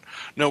patches out.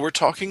 No, we're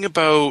talking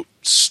about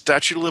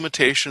statute of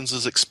limitations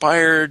is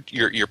expired,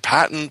 your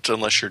patent,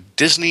 unless you're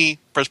Disney,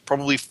 is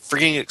probably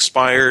frigging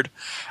expired,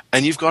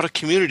 and you've got a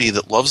community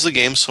that loves the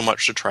game so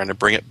much they're trying to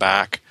bring it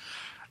back,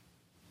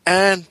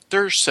 and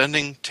they're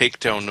sending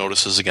takedown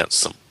notices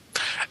against them.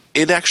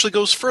 It actually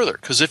goes further,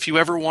 because if you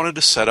ever wanted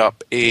to set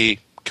up a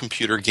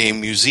computer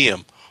game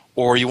museum,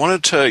 or you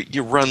wanted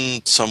to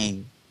run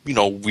some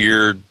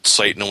weird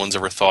site no one's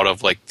ever thought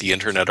of, like the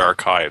Internet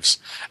Archives,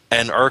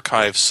 and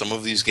archive some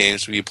of these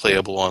games to be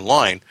playable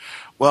online,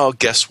 well,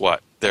 guess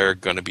what? They're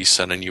going to be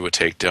sending you a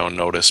takedown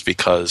notice,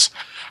 because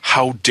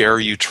how dare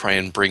you try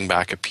and bring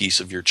back a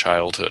piece of your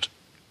childhood?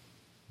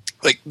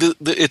 Like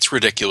it's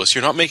ridiculous.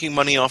 You're not making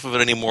money off of it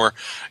anymore.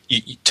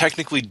 You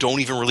technically don't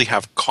even really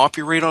have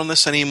copyright on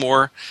this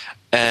anymore,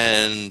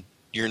 and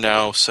you're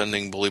now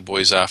sending bully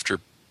boys after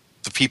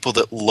the people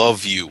that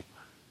love you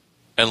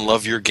and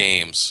love your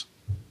games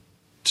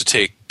to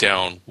take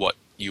down what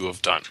you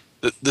have done.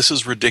 This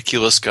is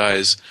ridiculous,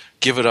 guys.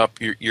 Give it up.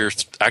 You're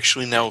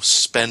actually now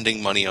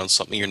spending money on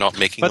something you're not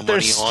making the money on. But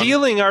they're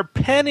stealing our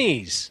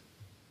pennies.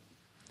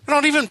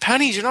 Not even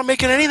pennies. You're not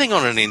making anything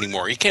on it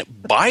anymore. You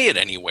can't buy it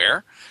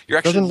anywhere. You're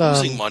actually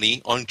losing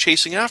money on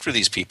chasing after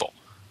these people.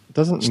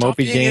 Doesn't Stop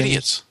Moby being Games?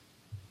 idiots.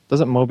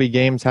 Doesn't Moby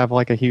Games have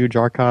like a huge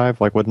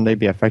archive? Like, wouldn't they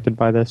be affected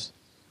by this?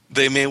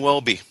 They may well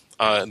be.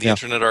 The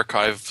Internet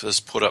Archive has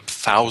put up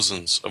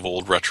thousands of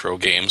old retro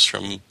games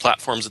from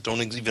platforms that don't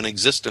even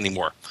exist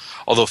anymore.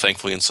 Although,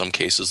 thankfully, in some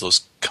cases,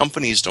 those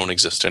companies don't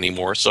exist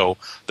anymore, so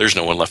there's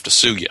no one left to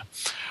sue you.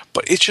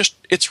 But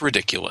it's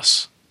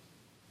ridiculous.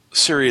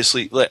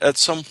 Seriously, at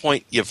some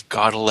point, you've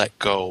got to let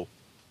go.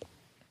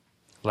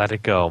 Let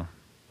it go.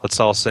 Let's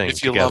all sing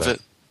If you together. love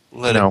it,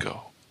 let No. it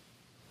go.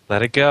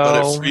 Let it go.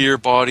 Let it free your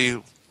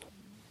body.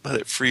 Let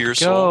it free your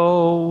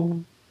soul.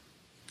 Go.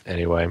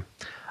 Anyway,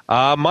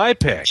 my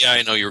pick. Yeah,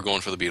 I know you were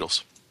going for the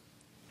Beatles.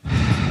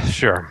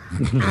 Sure.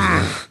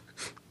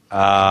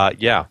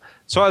 Yeah.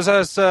 So as I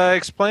was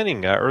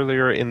explaining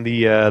earlier in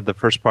the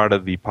first part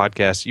of the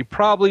podcast, you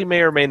probably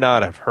may or may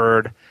not have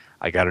heard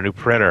I got a new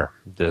printer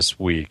this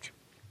week.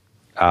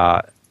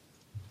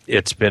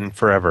 It's been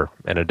forever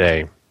and a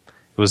day.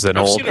 It was an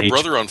I've old seen a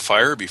brother on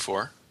fire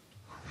before.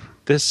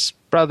 This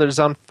brother's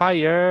on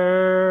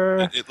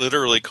fire. It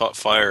literally caught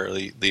fire.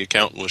 The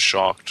accountant was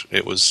shocked.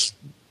 It was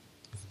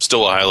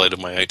still a highlight of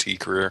my IT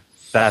career.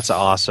 That's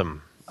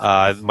awesome.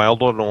 My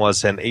old one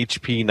was an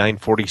HP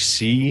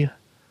 940C.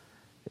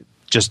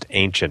 Just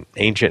ancient.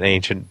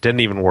 Didn't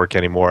even work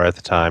anymore at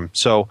the time.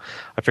 So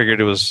I figured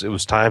it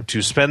was time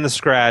to spend the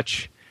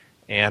scratch.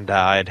 And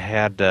I'd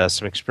had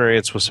some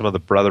experience with some of the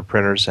brother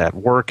printers at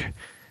work.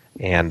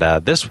 And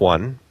this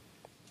one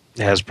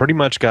has pretty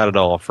much got it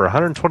all. For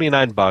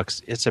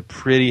 $129, it's a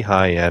pretty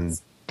high-end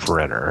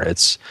printer.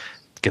 It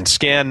can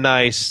scan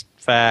nice,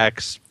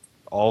 fax,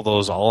 all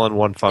those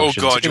all-in-one Oh,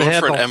 functions. God, you went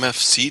for an handle-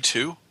 MFC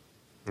too?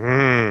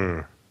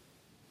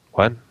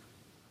 What?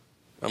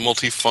 A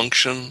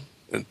multifunction?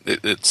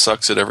 It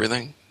sucks at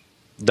everything?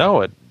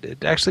 No,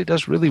 it actually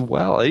does really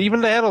well. It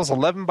even handles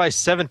 11 by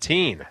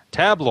 17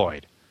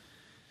 tabloid.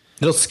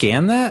 It'll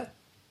scan that?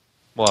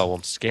 Well, it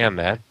won't scan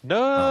that.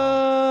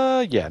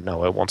 No, yeah,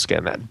 no, it won't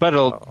scan that.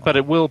 But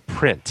it will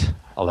print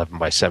 11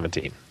 by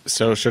 17.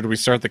 So should we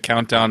start the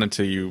countdown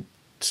until you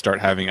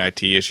start having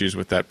IT issues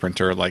with that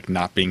printer, like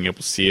not being able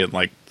to see it,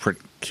 like print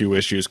queue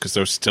issues, because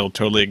those still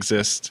totally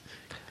exist?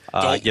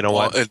 You know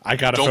what? I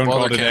got a don't phone call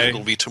bother, Ken. today.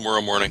 It'll be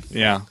tomorrow morning.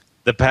 Yeah.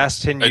 The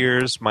past 10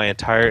 years, my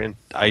entire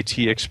IT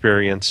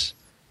experience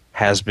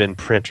has been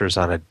printers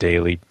on a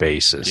daily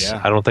basis. Yeah.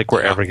 I don't think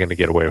we're ever going to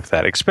get away with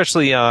that,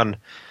 especially on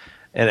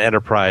an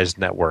enterprise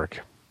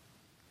network.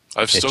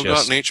 I've still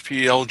got an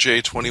HP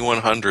LJ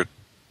 2100.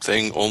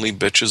 Thing only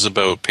bitches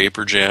about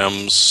paper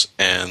jams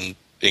and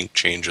ink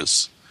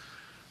changes.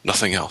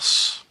 Nothing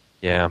else.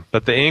 Yeah,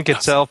 but the ink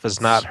itself is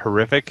not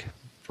horrific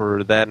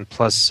for that, and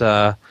plus,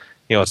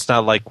 it's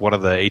not like one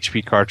of the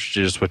HP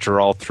cartridges, which are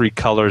all three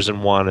colors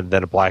in one, and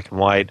then a black and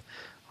white.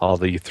 All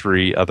the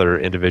three other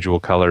individual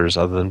colors,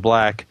 other than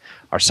black,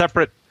 are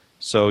separate.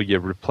 So you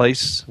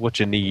replace what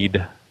you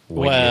need.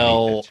 When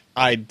you need it.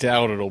 I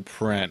doubt it'll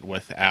print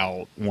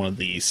without one of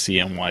these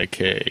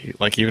CMYK.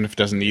 Like, even if it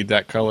doesn't need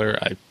that color,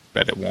 I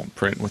bet it won't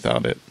print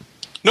without it.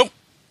 Nope.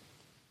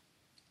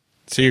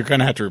 So you're going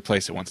to have to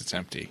replace it once it's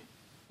empty.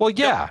 Well,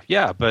 yeah,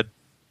 but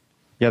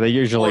Yeah, they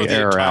usually Or the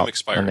error time out.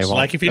 expires. And they won't.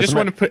 Like, if you just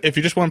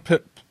want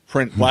to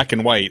print black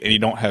and white and you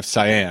don't have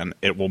cyan,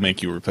 it will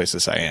make you replace the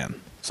cyan.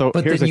 So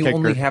But here's then a you kicker.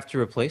 only have to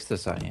replace the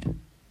cyan.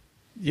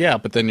 Yeah,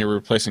 but then you're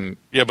replacing.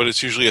 Yeah, but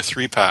it's usually a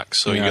 3-pack,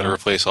 so you Yeah. got to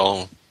replace all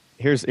of them.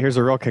 Here's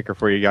a real kicker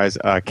for you guys.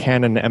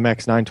 Canon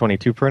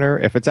MX922 printer.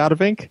 If it's out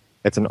of ink,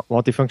 it's a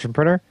multifunction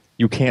printer.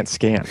 You can't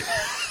scan.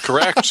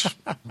 Correct.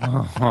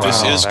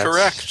 This is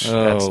correct.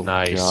 That's Oh,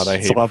 nice. God, I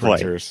It's hate lovely.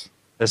 printers.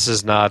 This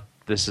is not.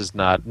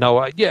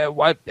 No,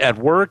 at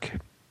work,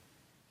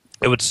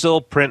 it would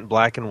still print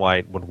black and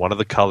white when one of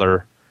the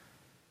color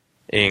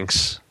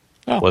inks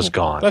was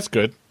gone. That's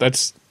good.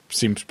 That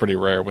seems pretty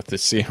rare with the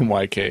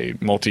CMYK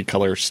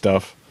multicolor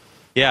stuff.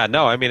 Yeah,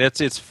 no, I mean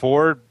it's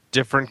 4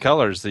 different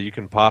colors that you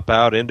can pop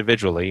out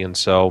individually, and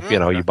so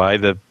you buy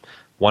the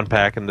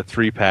 1-pack and the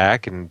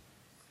 3-pack, and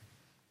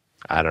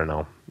I don't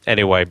know.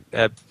 Anyway,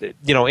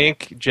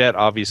 inkjet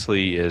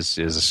obviously is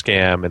a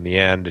scam in the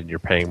end, and you're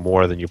paying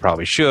more than you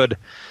probably should.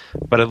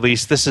 But at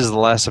least this is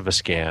less of a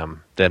scam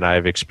than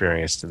I've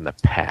experienced in the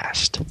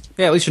past.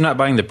 Yeah, at least you're not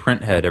buying the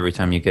print head every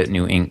time you get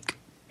new ink.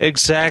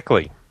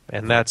 Exactly,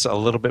 and that's a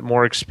little bit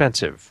more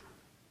expensive.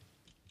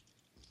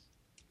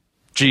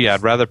 Gee,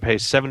 I'd rather pay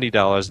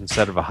 $70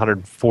 instead of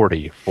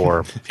 $140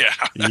 for Yeah.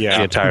 the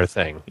Yeah. entire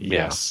thing.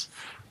 Yes.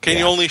 Can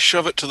you only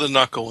shove it to the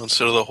knuckle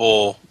instead of the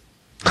hole?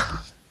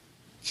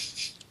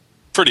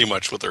 Pretty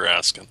much what they're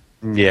asking.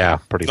 Yeah,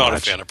 pretty Not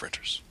much. a fan of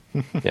printers.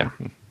 Yeah.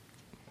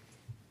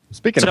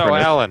 Speaking of So,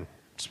 printers, Alan,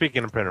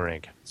 speaking of printer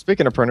ink,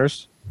 speaking of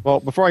printers, well,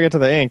 before I get to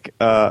the ink,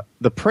 the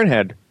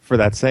printhead for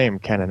that same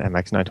Canon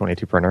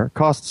MX922 printer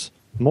costs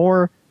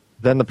more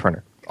than the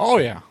printer. Oh,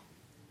 yeah.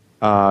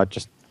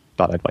 Just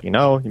thought I'd let you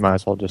know. You might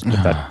as well just,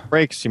 if that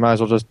breaks, you might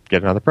as well just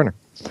get another printer.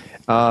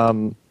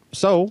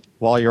 So,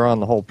 while you're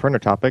on the whole printer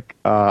topic,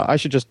 I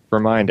should just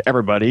remind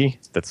everybody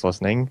that's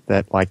listening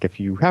that, like, if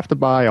you have to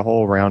buy a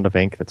whole round of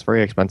ink that's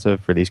very expensive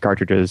for these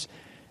cartridges,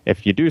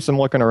 if you do some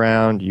looking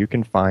around, you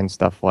can find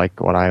stuff like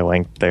what I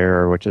linked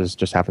there, which is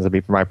just happens to be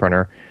for my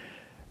printer.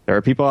 There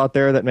are people out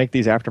there that make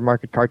these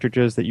aftermarket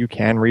cartridges that you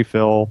can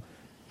refill.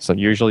 So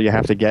usually you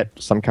have to get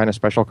some kind of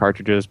special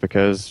cartridges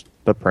because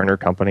the printer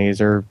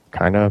companies are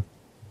kind of,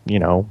 you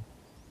know,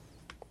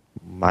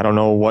 I don't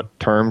know what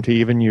term to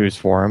even use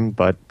for them,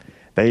 but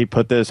they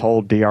put this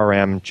whole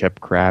DRM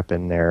chip crap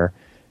in their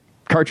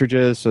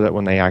cartridges so that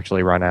when they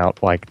actually run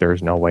out, like,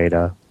 there's no way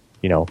to,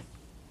 you know,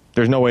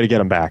 there's no way to get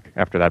them back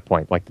after that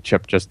point. Like, the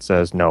chip just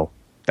says, no,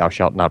 thou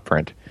shalt not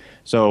print.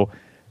 So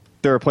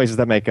there are places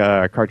that make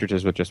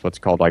cartridges with just what's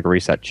called, like,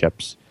 reset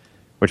chips,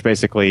 which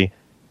basically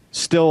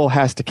still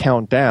has to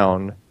count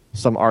down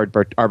some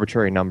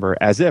arbitrary number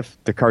as if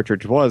the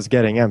cartridge was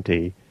getting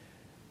empty,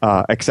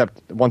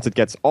 except once it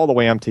gets all the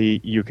way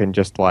empty, you can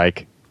just,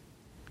 like,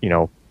 you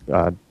know,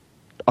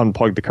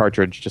 unplug the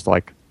cartridge just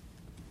like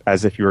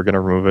as if you were going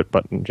to remove it,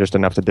 but just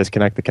enough to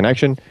disconnect the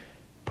connection,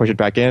 push it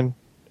back in,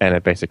 and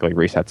it basically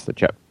resets the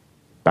chip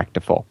back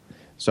to full.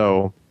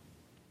 So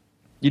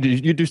you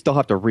do still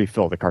have to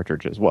refill the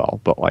cartridge as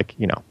well, but, like,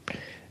 you know,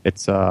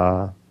 it's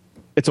a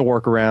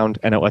workaround,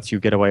 and it lets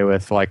you get away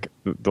with like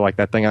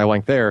that thing I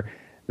linked there.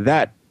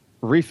 That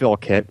refill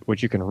kit,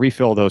 which you can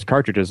refill those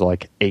cartridges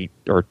like 8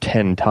 or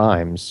 10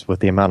 times with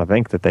the amount of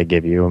ink that they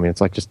give you. I mean,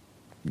 it's like just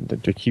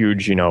the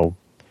huge, you know,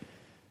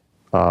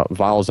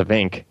 vials of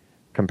ink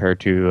compared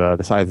to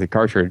the size of the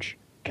cartridge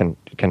can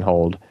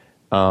hold.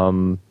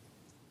 And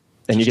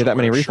you get that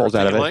many refills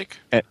out of it. Like?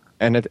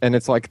 And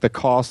it's like the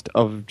cost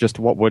of just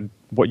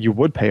what you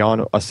would pay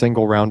on a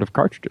single round of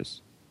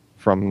cartridges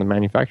from the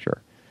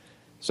manufacturer.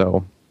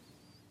 So,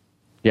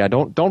 yeah,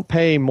 don't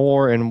pay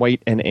more in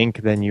weight and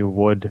ink than you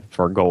would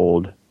for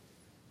gold.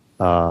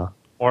 or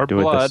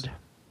blood.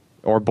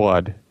 Or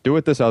blood. Do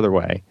it this other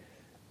way.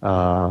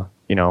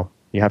 You know,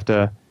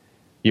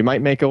 you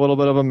might make a little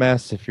bit of a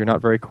mess if you're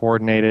not very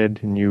coordinated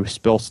and you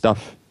spill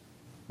stuff.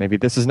 Maybe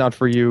this is not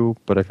for you,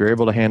 but if you're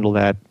able to handle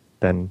that,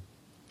 then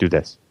do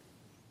this.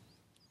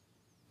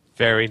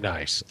 Very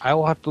nice. I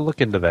will have to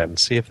look into that and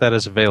see if that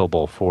is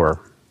available for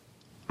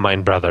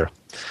mine brother.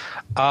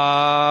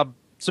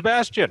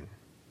 Sebastian,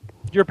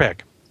 your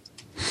pick.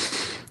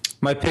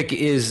 My pick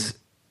is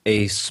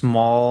a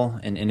small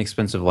and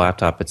inexpensive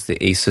laptop. It's the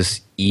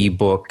Asus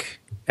eBook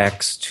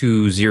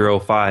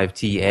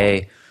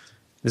X205TA.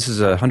 This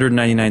is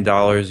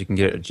 $199. You can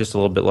get it just a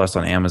little bit less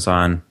on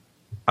Amazon.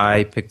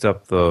 I picked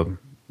up the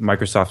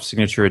Microsoft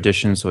Signature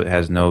Edition, so it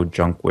has no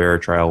junkware,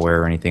 trialware,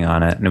 or anything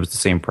on it, and it was the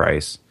same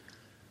price.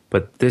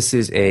 But this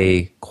is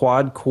a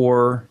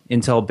quad-core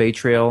Intel Bay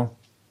Trail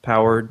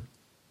powered,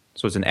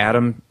 so it's an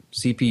Atom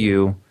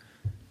CPU.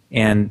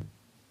 And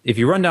if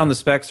you run down the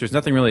specs, there's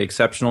nothing really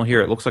exceptional here.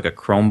 It looks like a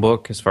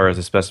Chromebook as far as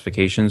the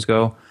specifications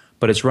go,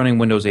 but it's running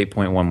Windows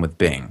 8.1 with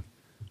Bing.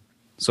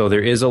 So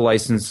there is a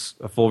license,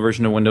 a full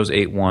version of Windows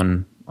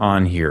 8.1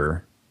 on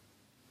here.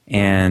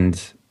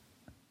 And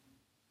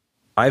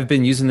I've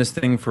been using this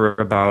thing for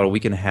about a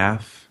week and a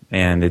half,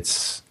 and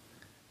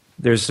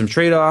there's some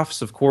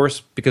trade-offs, of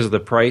course, because of the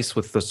price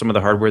with some of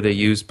the hardware they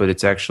use, but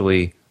it's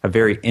actually a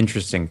very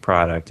interesting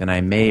product, and I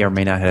may or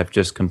may not have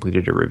just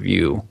completed a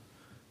review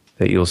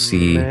that you'll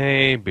see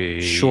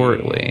maybe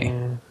shortly.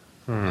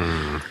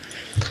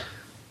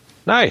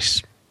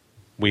 Nice.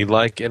 We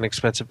like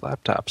inexpensive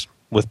laptops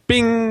with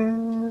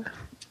Bing.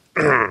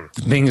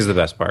 Bing is the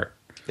best part.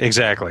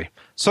 Exactly.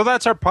 So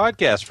that's our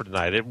podcast for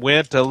tonight. It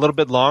went a little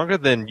bit longer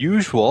than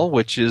usual,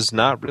 which is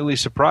not really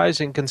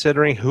surprising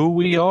considering who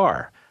we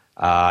are.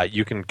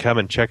 You can come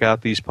and check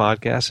out these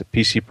podcasts at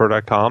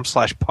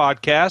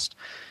pcper.com/podcast.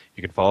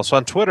 You can follow us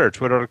on Twitter,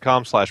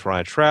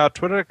 twitter.com/Ryan Shroud,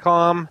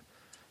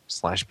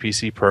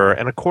 twitter.com/PCper,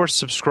 and of course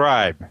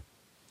subscribe,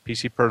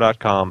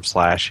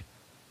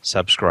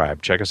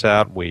 pcper.com/subscribe. Check us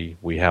out. We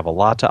have a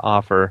lot to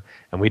offer,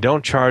 and we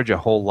don't charge a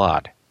whole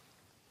lot.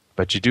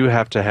 But you do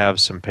have to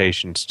have some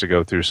patience to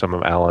go through some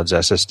of Alan's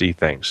SSD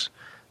things.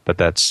 But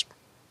that's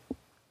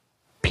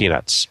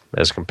peanuts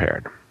as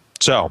compared.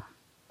 So,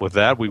 with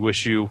that, we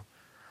wish you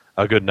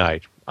a good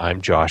night.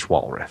 I'm Josh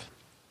Walrath.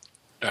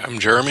 I'm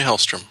Jeremy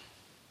Hellstrom.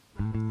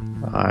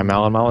 I'm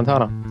Alan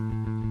Malentano.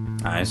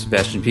 I'm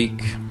Sebastian Peak.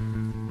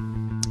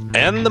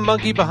 And the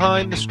monkey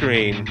behind the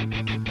screen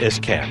is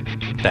Ken.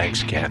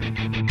 Thanks, Ken.